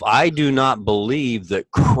if I do not believe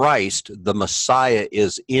that Christ, the Messiah,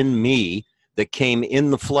 is in me, that came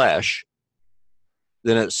in the flesh,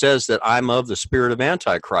 then it says that I'm of the spirit of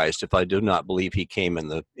Antichrist if I do not believe he came in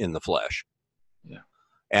the flesh. Yeah.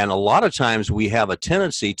 And a lot of times we have a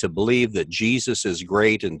tendency to believe that Jesus is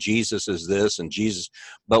great and Jesus is this and Jesus,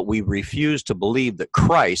 but we refuse to believe that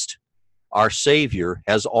Christ, our Savior,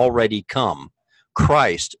 has already come.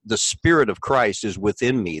 Christ, the Spirit of Christ, is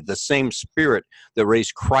within me. The same Spirit that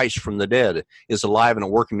raised Christ from the dead is alive and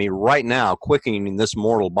at work in me right now, quickening this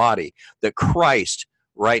mortal body. That Christ,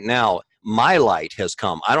 right now, my light has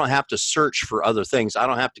come. I don't have to search for other things. I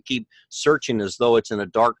don't have to keep searching as though it's in a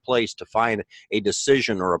dark place to find a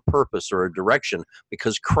decision or a purpose or a direction,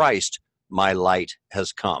 because Christ, my light,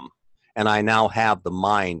 has come. And I now have the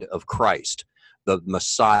mind of Christ, the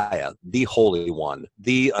Messiah, the Holy One,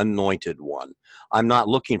 the Anointed One. I'm not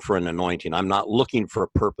looking for an anointing. I'm not looking for a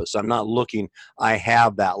purpose. I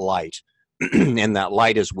have that light. And that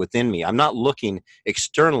light is within me. I'm not looking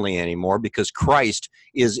externally anymore, because Christ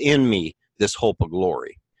is in me, this hope of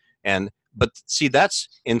glory. But see, that's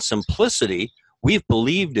in simplicity. We've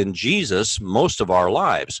believed in Jesus most of our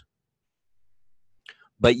lives.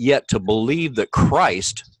 But yet to believe that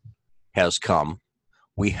Christ has come,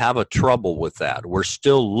 we have a trouble with that. We're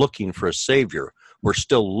still looking for a Savior. We're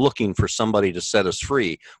still looking for somebody to set us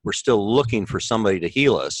free. We're still looking for somebody to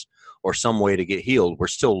heal us, or some way to get healed. We're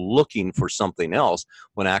still looking for something else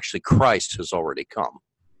when actually Christ has already come.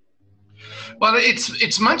 Well,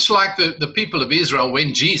 it's much like the people of Israel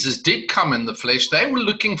when Jesus did come in the flesh. They were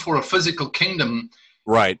looking for a physical kingdom.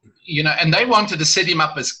 Right. And they wanted to set him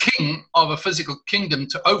up as king of a physical kingdom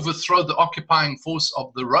to overthrow the occupying force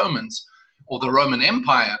of the Romans or the Roman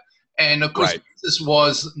Empire. And of course, Jesus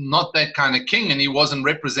was not that kind of king, and he wasn't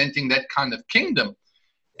representing that kind of kingdom.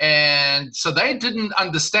 And so they didn't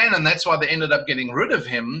understand, and that's why they ended up getting rid of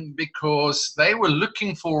him, because they were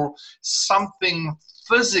looking for something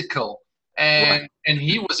physical. And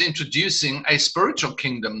he was introducing a spiritual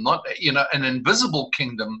kingdom, not an invisible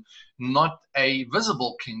kingdom, not a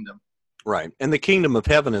visible kingdom. Right. And the kingdom of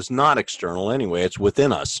heaven is not external anyway. It's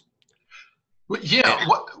within us. Yeah.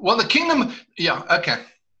 Well, the kingdom. Yeah. Okay.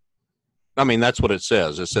 I mean, that's what it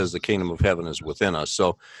says. It says the kingdom of heaven is within us.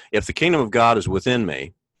 So if the kingdom of God is within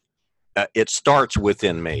me, it starts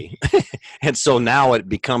within me. And so now it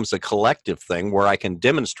becomes a collective thing where I can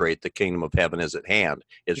demonstrate the kingdom of heaven is at hand.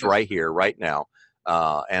 It's right here, right now.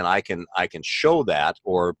 And I can show that,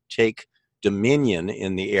 or take dominion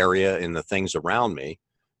in the area, in the things around me,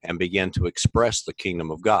 and begin to express the kingdom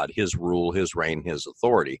of God, his rule, his reign, his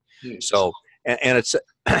authority. Yes. So, and it's,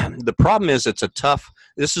 the problem is it's a tough,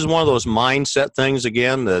 this is one of those mindset things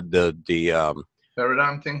again, the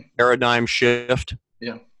paradigm thing, paradigm shift.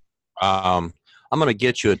 Yeah. I'm going to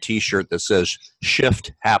get you a t-shirt that says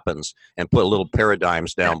shift happens, and put little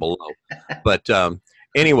paradigms down below. But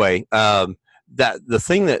anyway, that the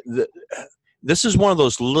thing that this is one of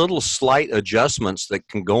those little slight adjustments that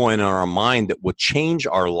can go in our mind that would change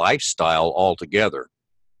our lifestyle altogether.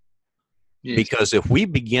 Yes. Because if we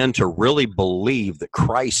begin to really believe that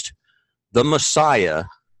Christ, the Messiah,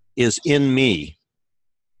 is in me,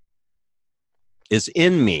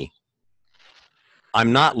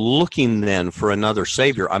 I'm not looking then for another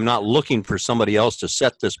savior. I'm not looking for somebody else to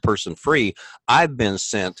set this person free. I've been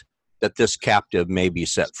sent that this captive may be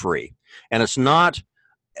set free. And it's not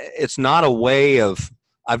a way of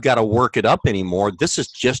I've got to work it up anymore. This is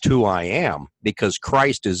just who I am because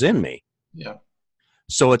Christ is in me. Yeah.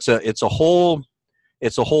 So it's a whole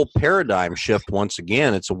paradigm shift once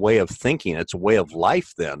again. It's a way of thinking. It's a way of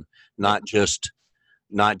life then, not just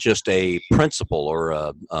a principle or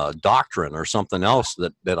a doctrine or something else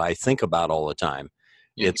that I think about all the time.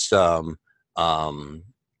 Yeah. It's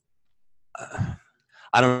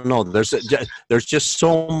I don't know. There's just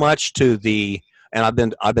so much to the, and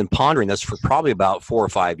I've been pondering this for probably about 4 or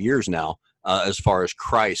 5 years now, as far as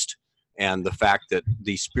Christ and the fact that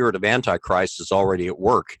the spirit of Antichrist is already at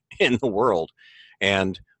work in the world.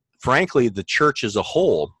 And frankly, the church as a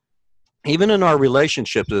whole, even in our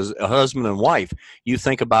relationships as a husband and wife, you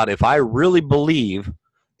think about, if I really believe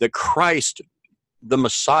that Christ, the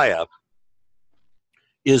Messiah,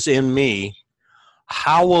 is in me,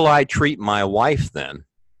 how will I treat my wife then?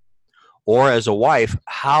 Or as a wife,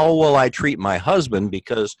 how will I treat my husband?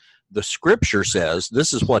 Because the scripture says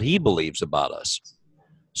this is what he believes about us.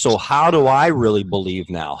 So how do I really believe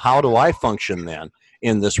now? How do I function then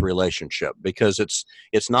in this relationship? Because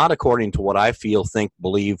it's not according to what I feel, think,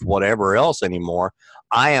 believe, whatever else anymore.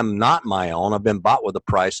 I am not my own. I've been bought with the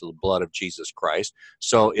price of the blood of Jesus Christ.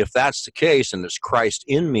 So if that's the case and it's Christ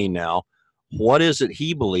in me now, what is it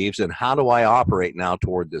he believes, and how do I operate now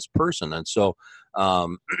toward this person? And so,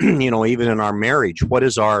 even in our marriage, what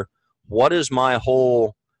is my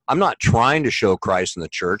whole, I'm not trying to show Christ in the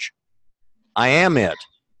church. I am it.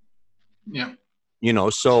 Yeah.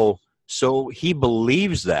 So he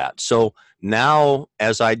believes that. So now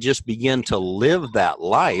as I just begin to live that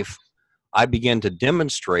life, I begin to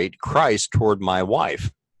demonstrate Christ toward my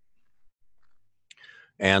wife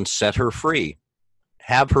and set her free,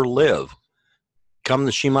 have her live. Come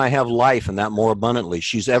that she might have life, and that more abundantly.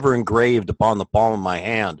 She's ever engraved upon the palm of my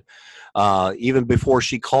hand. Even before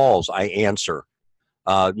she calls, I answer.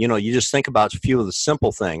 You just think about a few of the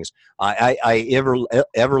simple things. I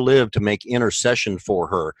ever lived to make intercession for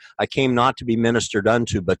her. I came not to be ministered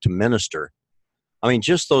unto, but to minister. I mean,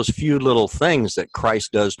 just those few little things that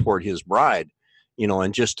Christ does toward his bride,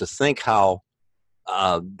 and just to think how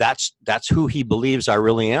that's who he believes I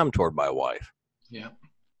really am toward my wife. Yeah.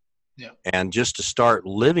 Yeah. And just to start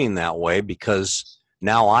living that way, because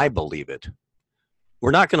now I believe it. We're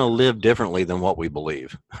not going to live differently than what we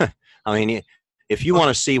believe. I mean, if you want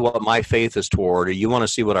to see what my faith is toward, or you want to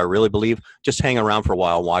see what I really believe, just hang around for a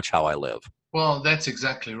while and watch how I live. Well, that's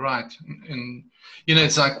exactly right. And,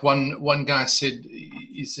 it's like one guy said,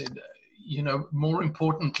 he said, more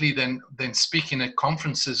importantly than speaking at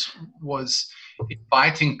conferences was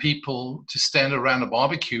inviting people to stand around a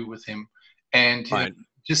barbecue with him and right.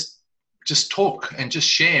 Just talk and just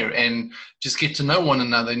share and just get to know one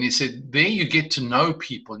another. And he said, there you get to know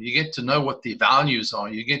people. You get to know what their values are.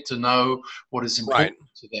 You get to know what is important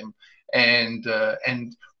to them,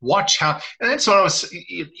 and watch how. And that's what I was.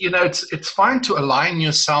 It's fine to align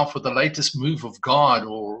yourself with the latest move of God,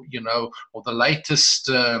 or the latest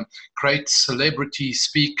great celebrity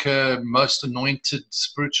speaker, most anointed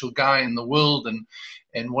spiritual guy in the world,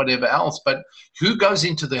 and whatever else, but who goes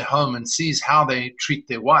into their home and sees how they treat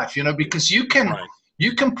their wife? Because you can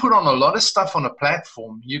put on a lot of stuff on a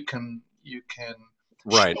platform. You can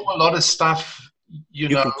right. show a lot of stuff. You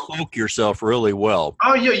can cloak yourself really well.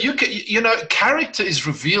 Oh yeah, you can. Character is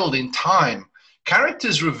revealed in time. Character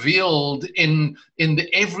is revealed in the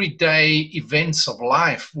everyday events of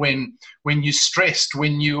life. When you're stressed,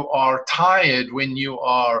 when you are tired, when you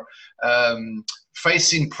are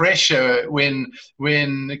facing pressure, when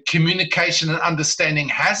communication and understanding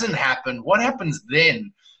hasn't happened, what happens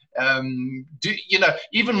then?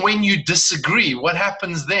 Even when you disagree, what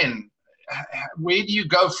happens then? Where do you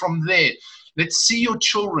go from there? Let's see your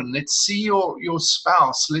children. Let's see your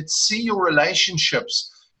spouse. Let's see your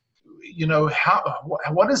relationships.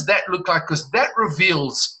 What does that look like? Because that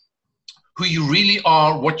reveals who you really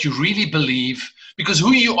are, what you really believe. Because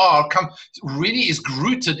who you are really is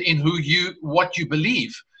rooted in what you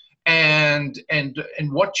believe, and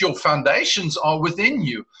what your foundations are within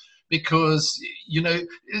you. Because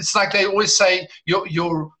it's like they always say,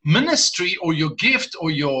 your ministry or your gift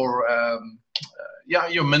or your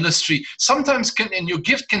ministry sometimes and your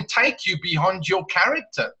gift can take you beyond your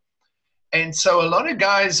character. And so a lot of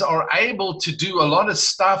guys are able to do a lot of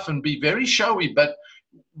stuff and be very showy, but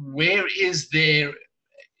where is the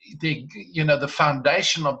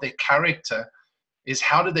foundation of their character? Is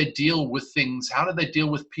how do they deal with things? How do they deal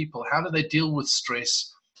with people? How do they deal with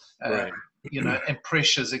stress? Right. And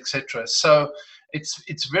pressures, etc. So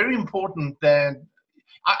it's very important that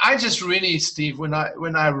I just really, Steve, when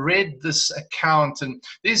I read this account, and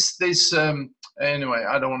there's anyway,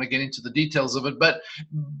 I don't want to get into the details of it, but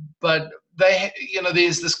they,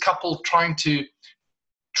 there's this couple trying to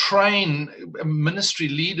train ministry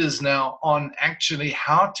leaders now on actually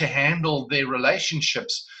how to handle their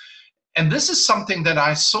relationships. And this is something that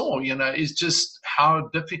I saw, is just how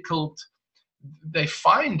difficult they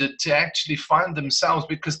find it to actually find themselves,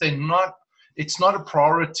 because it's not a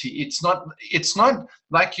priority. It's not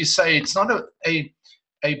like you say, it's not a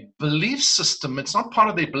belief system. It's not part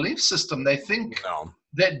of their belief system. They think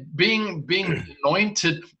that being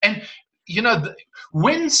anointed, and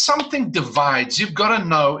when something divides, you've got to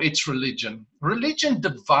know it's religion. Religion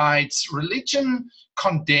divides, religion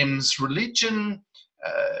condemns, religion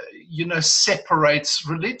separates,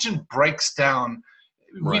 religion breaks down.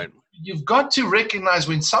 Right. You've got to recognize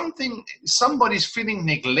when somebody's feeling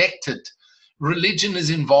neglected, religion is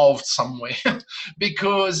involved somewhere.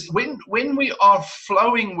 Because when we are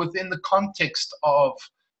flowing within the context of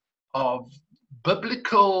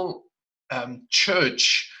biblical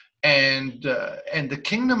church and the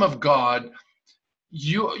kingdom of God,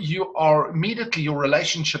 you are immediately, your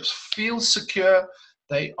relationships feel secure.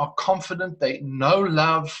 They are confident. They know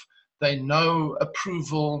love. They know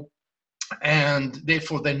approval. And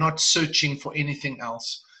therefore they're not searching for anything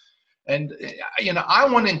else. And I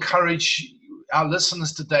want to encourage our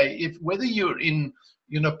listeners today, whether you're in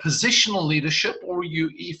positional leadership, or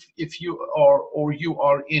if you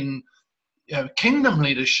are in kingdom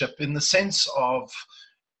leadership, in the sense of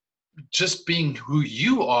just being who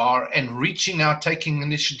you are and reaching out, taking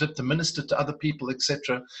initiative to minister to other people,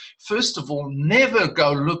 etc. First of all, never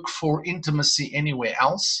go look for intimacy anywhere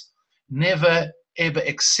else. Never ever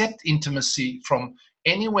accept intimacy from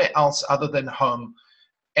anywhere else other than home.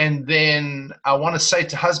 And then I want to say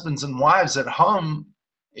to husbands and wives at home,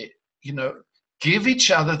 give each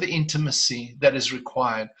other the intimacy that is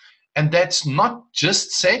required. And that's not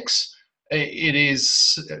just sex. It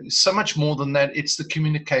is so much more than that. It's the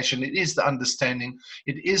communication. It is the understanding.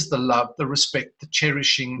 It is the love, the respect, the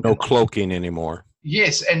cherishing. No cloaking anymore.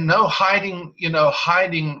 Yes, and no hiding,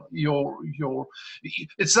 hiding your.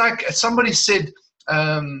 It's like somebody said,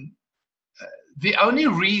 the only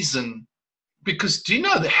reason, because do you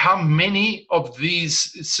know how many of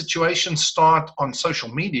these situations start on social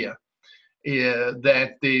media?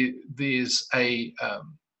 That there's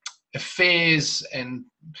affairs and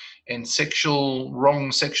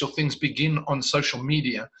wrong sexual things begin on social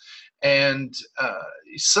media, and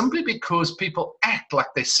simply because people act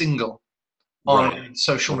like they're single on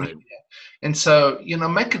social media. And so,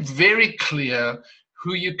 make it very clear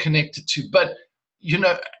who you're connected to. But,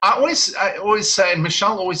 I always say, and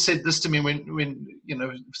Michelle always said this to me when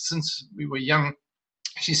since we were young,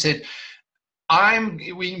 she said,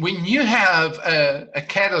 when you have a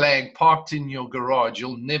Cadillac parked in your garage,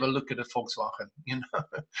 you'll never look at a Volkswagen,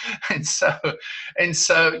 and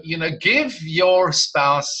so, give your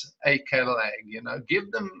spouse a Cadillac,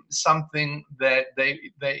 give them something that they're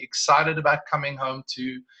excited about coming home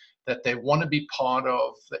to, that they want to be part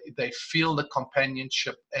of. They feel the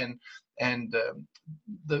companionship and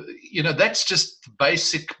that's just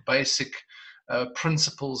basic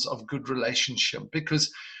principles of good relationship, because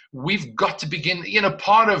we've got to begin,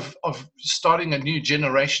 part of starting a new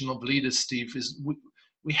generation of leaders, Steve, is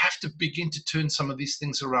we have to begin to turn some of these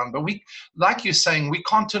things around. But we, like you're saying, we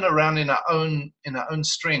can't turn around in our own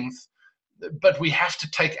strength, but we have to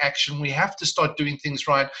take action. We have to start doing things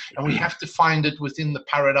right, and we have to find it within the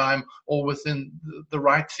paradigm or within the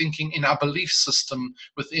right thinking in our belief system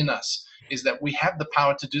within us, is that we have the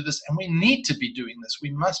power to do this, and we need to be doing this.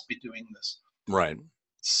 We must be doing this. Right.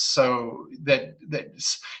 So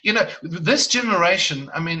that's, this generation,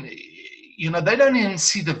 I mean, they don't even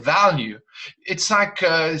see the value. It's like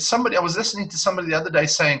I was listening to somebody the other day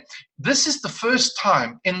saying, this is the first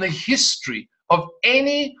time in the history of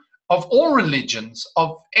all religions,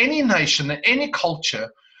 of any nation and any culture,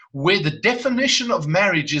 where the definition of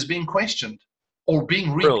marriage is being questioned or being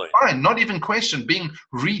redefined. Really? Not even questioned, being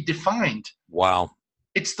redefined. Wow.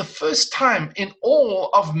 It's the first time in all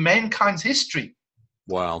of mankind's history.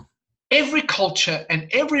 Wow. Every culture and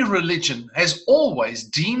every religion has always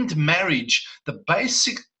deemed marriage the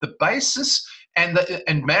basis,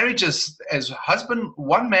 and marriage as husband,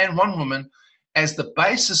 one man, one woman, as the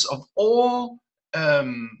basis of all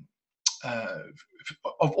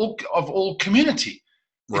community.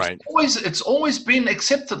 Right. It's always been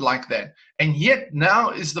accepted like that, and yet now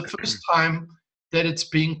is the first time that it's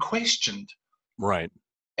being questioned. Right.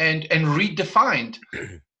 And redefined.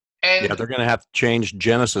 And yeah, they're going to have to change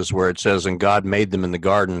Genesis where it says, and God made them in the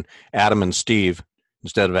garden, Adam and Steve,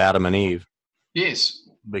 instead of Adam and Eve. Yes.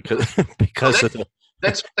 Because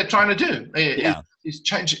that's what they're trying to do. Yeah. Is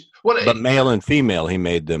change it. Well, but male and female, he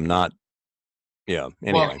made them, not. Yeah.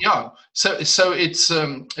 Anyway. Well, yeah. So it's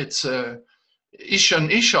Isha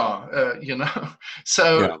and Isha,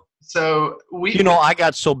 So yeah. So we. I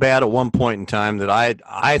got so bad at one point in time that I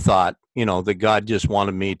thought, that God just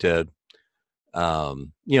wanted me to.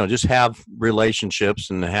 Just have relationships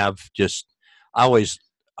and have I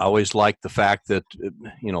always liked the fact that,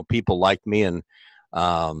 people like me, and,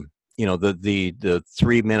 the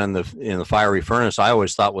three men in the fiery furnace, I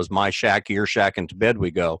always thought was my shack, your shack, and to bed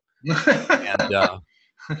we go. And,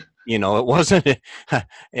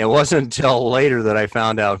 it wasn't until later that I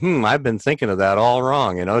found out, I've been thinking of that all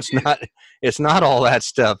wrong. It's not all that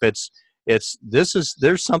stuff. There's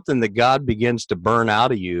something that God begins to burn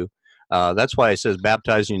out of you. That's why it says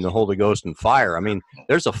baptizing in the Holy Ghost and fire. I mean,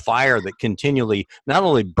 there's a fire that continually not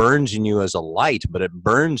only burns in you as a light, but it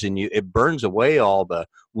burns in you. It burns away all the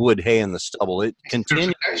wood, hay, and the stubble. It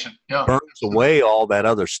continually burns away all that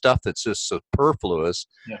other stuff that's just superfluous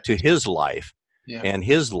to his life and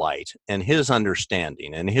his light and his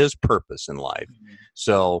understanding and his purpose in life. Mm-hmm.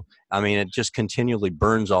 So, I mean, it just continually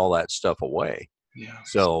burns all that stuff away. Yeah.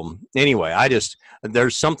 So anyway,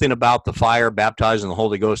 there's something about the fire, baptizing the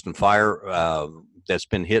Holy Ghost and fire, that's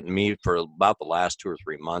been hitting me for about the last 2 or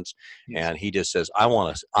 3 months. Yes. And he just says, I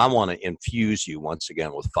want to infuse you once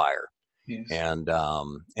again with fire. Yes. And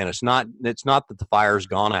it's not that the fire's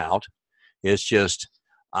gone out. It's just,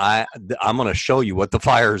 I'm going to show you what the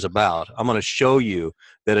fire is about. I'm going to show you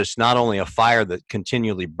that it's not only a fire that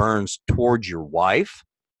continually burns towards your wife.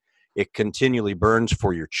 It continually burns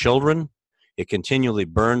for your children. It continually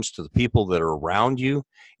burns to the people that are around you,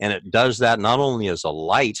 and it does that not only as a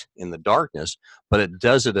light in the darkness, but it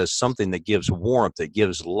does it as something that gives warmth, it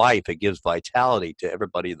gives life, it gives vitality to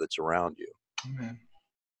everybody that's around you. Amen.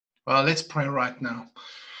 Well, let's pray right now.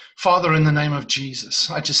 Father, in the name of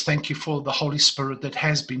Jesus, I just thank you for the Holy Spirit that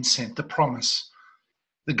has been sent, the promise,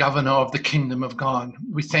 the governor of the kingdom of God.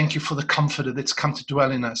 We thank you for the comforter that's come to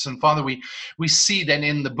dwell in us. And Father, we see that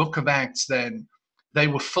in the book of Acts that they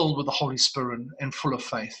were filled with the Holy Spirit and full of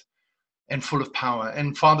faith and full of power.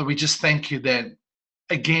 And Father, we just thank you that,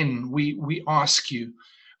 again, we ask you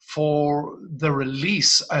for the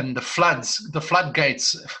release and the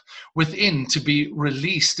floodgates within to be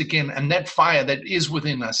released again. And that fire that is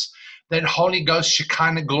within us, that Holy Ghost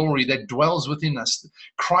Shekinah glory that dwells within us,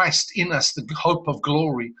 Christ in us, the hope of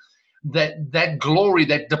glory, that glory,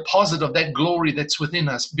 that deposit of that glory that's within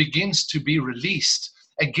us begins to be released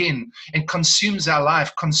again, and consumes our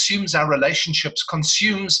life, consumes our relationships,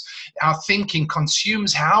 consumes our thinking,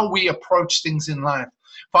 consumes how we approach things in life.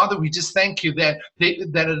 Father, we just thank you that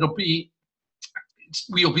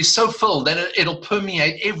we'll be so filled that it'll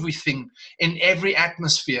permeate everything in every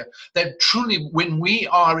atmosphere, that truly when we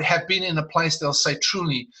have been in a place, they'll say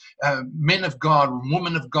truly men of God,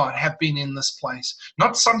 women of God have been in this place.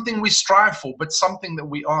 Not something we strive for, but something that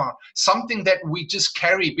we are, something that we just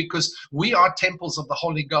carry because we are temples of the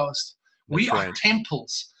Holy Ghost. We are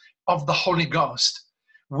temples of the Holy Ghost.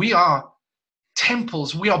 We are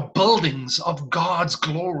temples. We are buildings of God's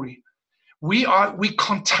glory. We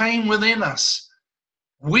contain within us.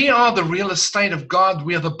 We are the real estate of God.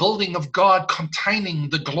 We are the building of God containing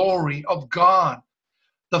the glory of God,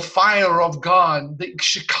 the fire of God, the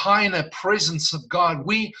Shekinah presence of God.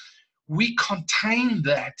 We contain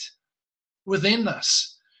that within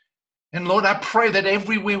us. And Lord, I pray that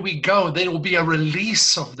everywhere we go, there will be a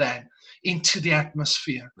release of that into the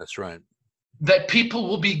atmosphere. That's right. That people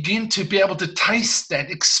will begin to be able to taste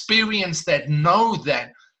that, experience that, know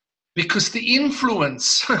that because the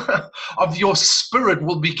influence of your Spirit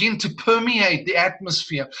will begin to permeate the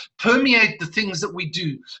atmosphere, permeate the things that we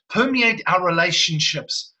do, permeate our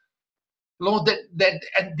relationships. Lord, that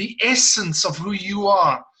and the essence of who you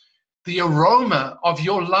are, the aroma of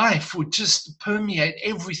your life would just permeate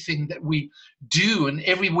everything that we do and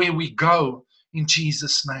everywhere we go, in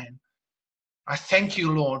Jesus' name. I thank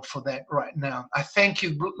you, Lord, for that right now. I thank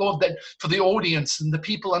you, Lord, that for the audience and the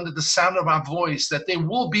people under the sound of our voice, that there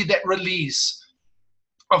will be that release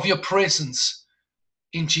of your presence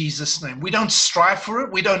in Jesus' name. We don't strive for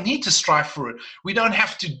it. We don't need to strive for it. We don't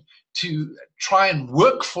have to try and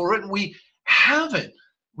work for it. We have it.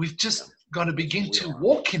 We've just got to begin to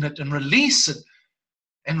walk in it and release it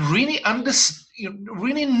and really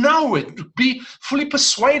really know it, be fully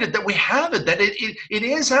persuaded that we have it, that it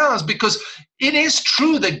is ours, because it is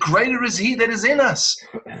true that greater is he that is in us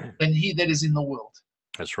than he that is in the world.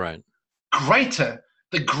 That's right.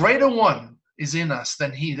 The greater one is in us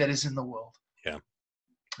than he that is in the world. Yeah.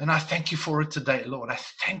 And I thank you for it today, Lord. I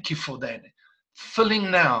thank you for that.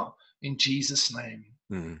 Filling now in Jesus' name.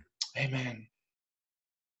 Mm-hmm. Amen.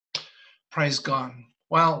 Praise God.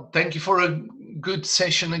 Well, thank you for a good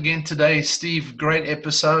session again today, Steve. Great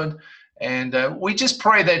episode. And we just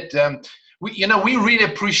pray that, we really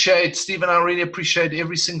appreciate, Steve and I really appreciate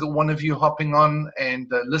every single one of you hopping on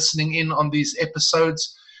and listening in on these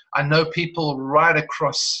episodes. I know people right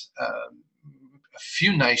across a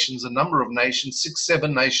few nations, a number of nations, 6,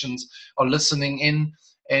 7 nations are listening in.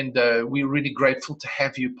 And we're really grateful to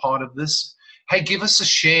have you part of this. Hey, give us a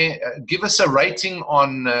share, give us a rating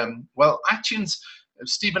on, iTunes.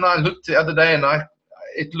 Steve and I looked the other day, and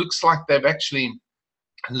it looks like they've actually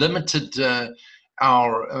limited the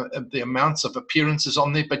amounts of appearances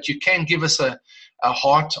on there. But you can give us a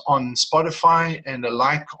heart on Spotify and a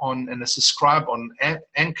like and a subscribe on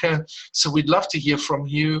Anchor. So we'd love to hear from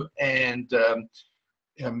you and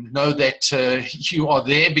know that you are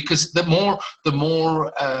there, because the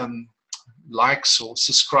more likes or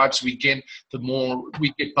subscribes we get, the more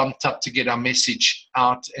we get bumped up to get our message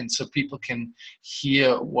out, and so people can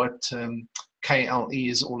hear what KLE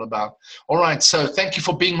is all about. All right, so thank you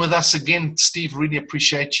for being with us again, Steve. Really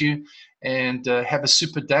appreciate you, and have a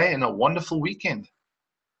super day and a wonderful weekend.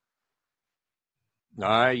 All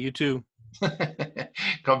right, you too.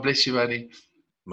 God bless you, buddy.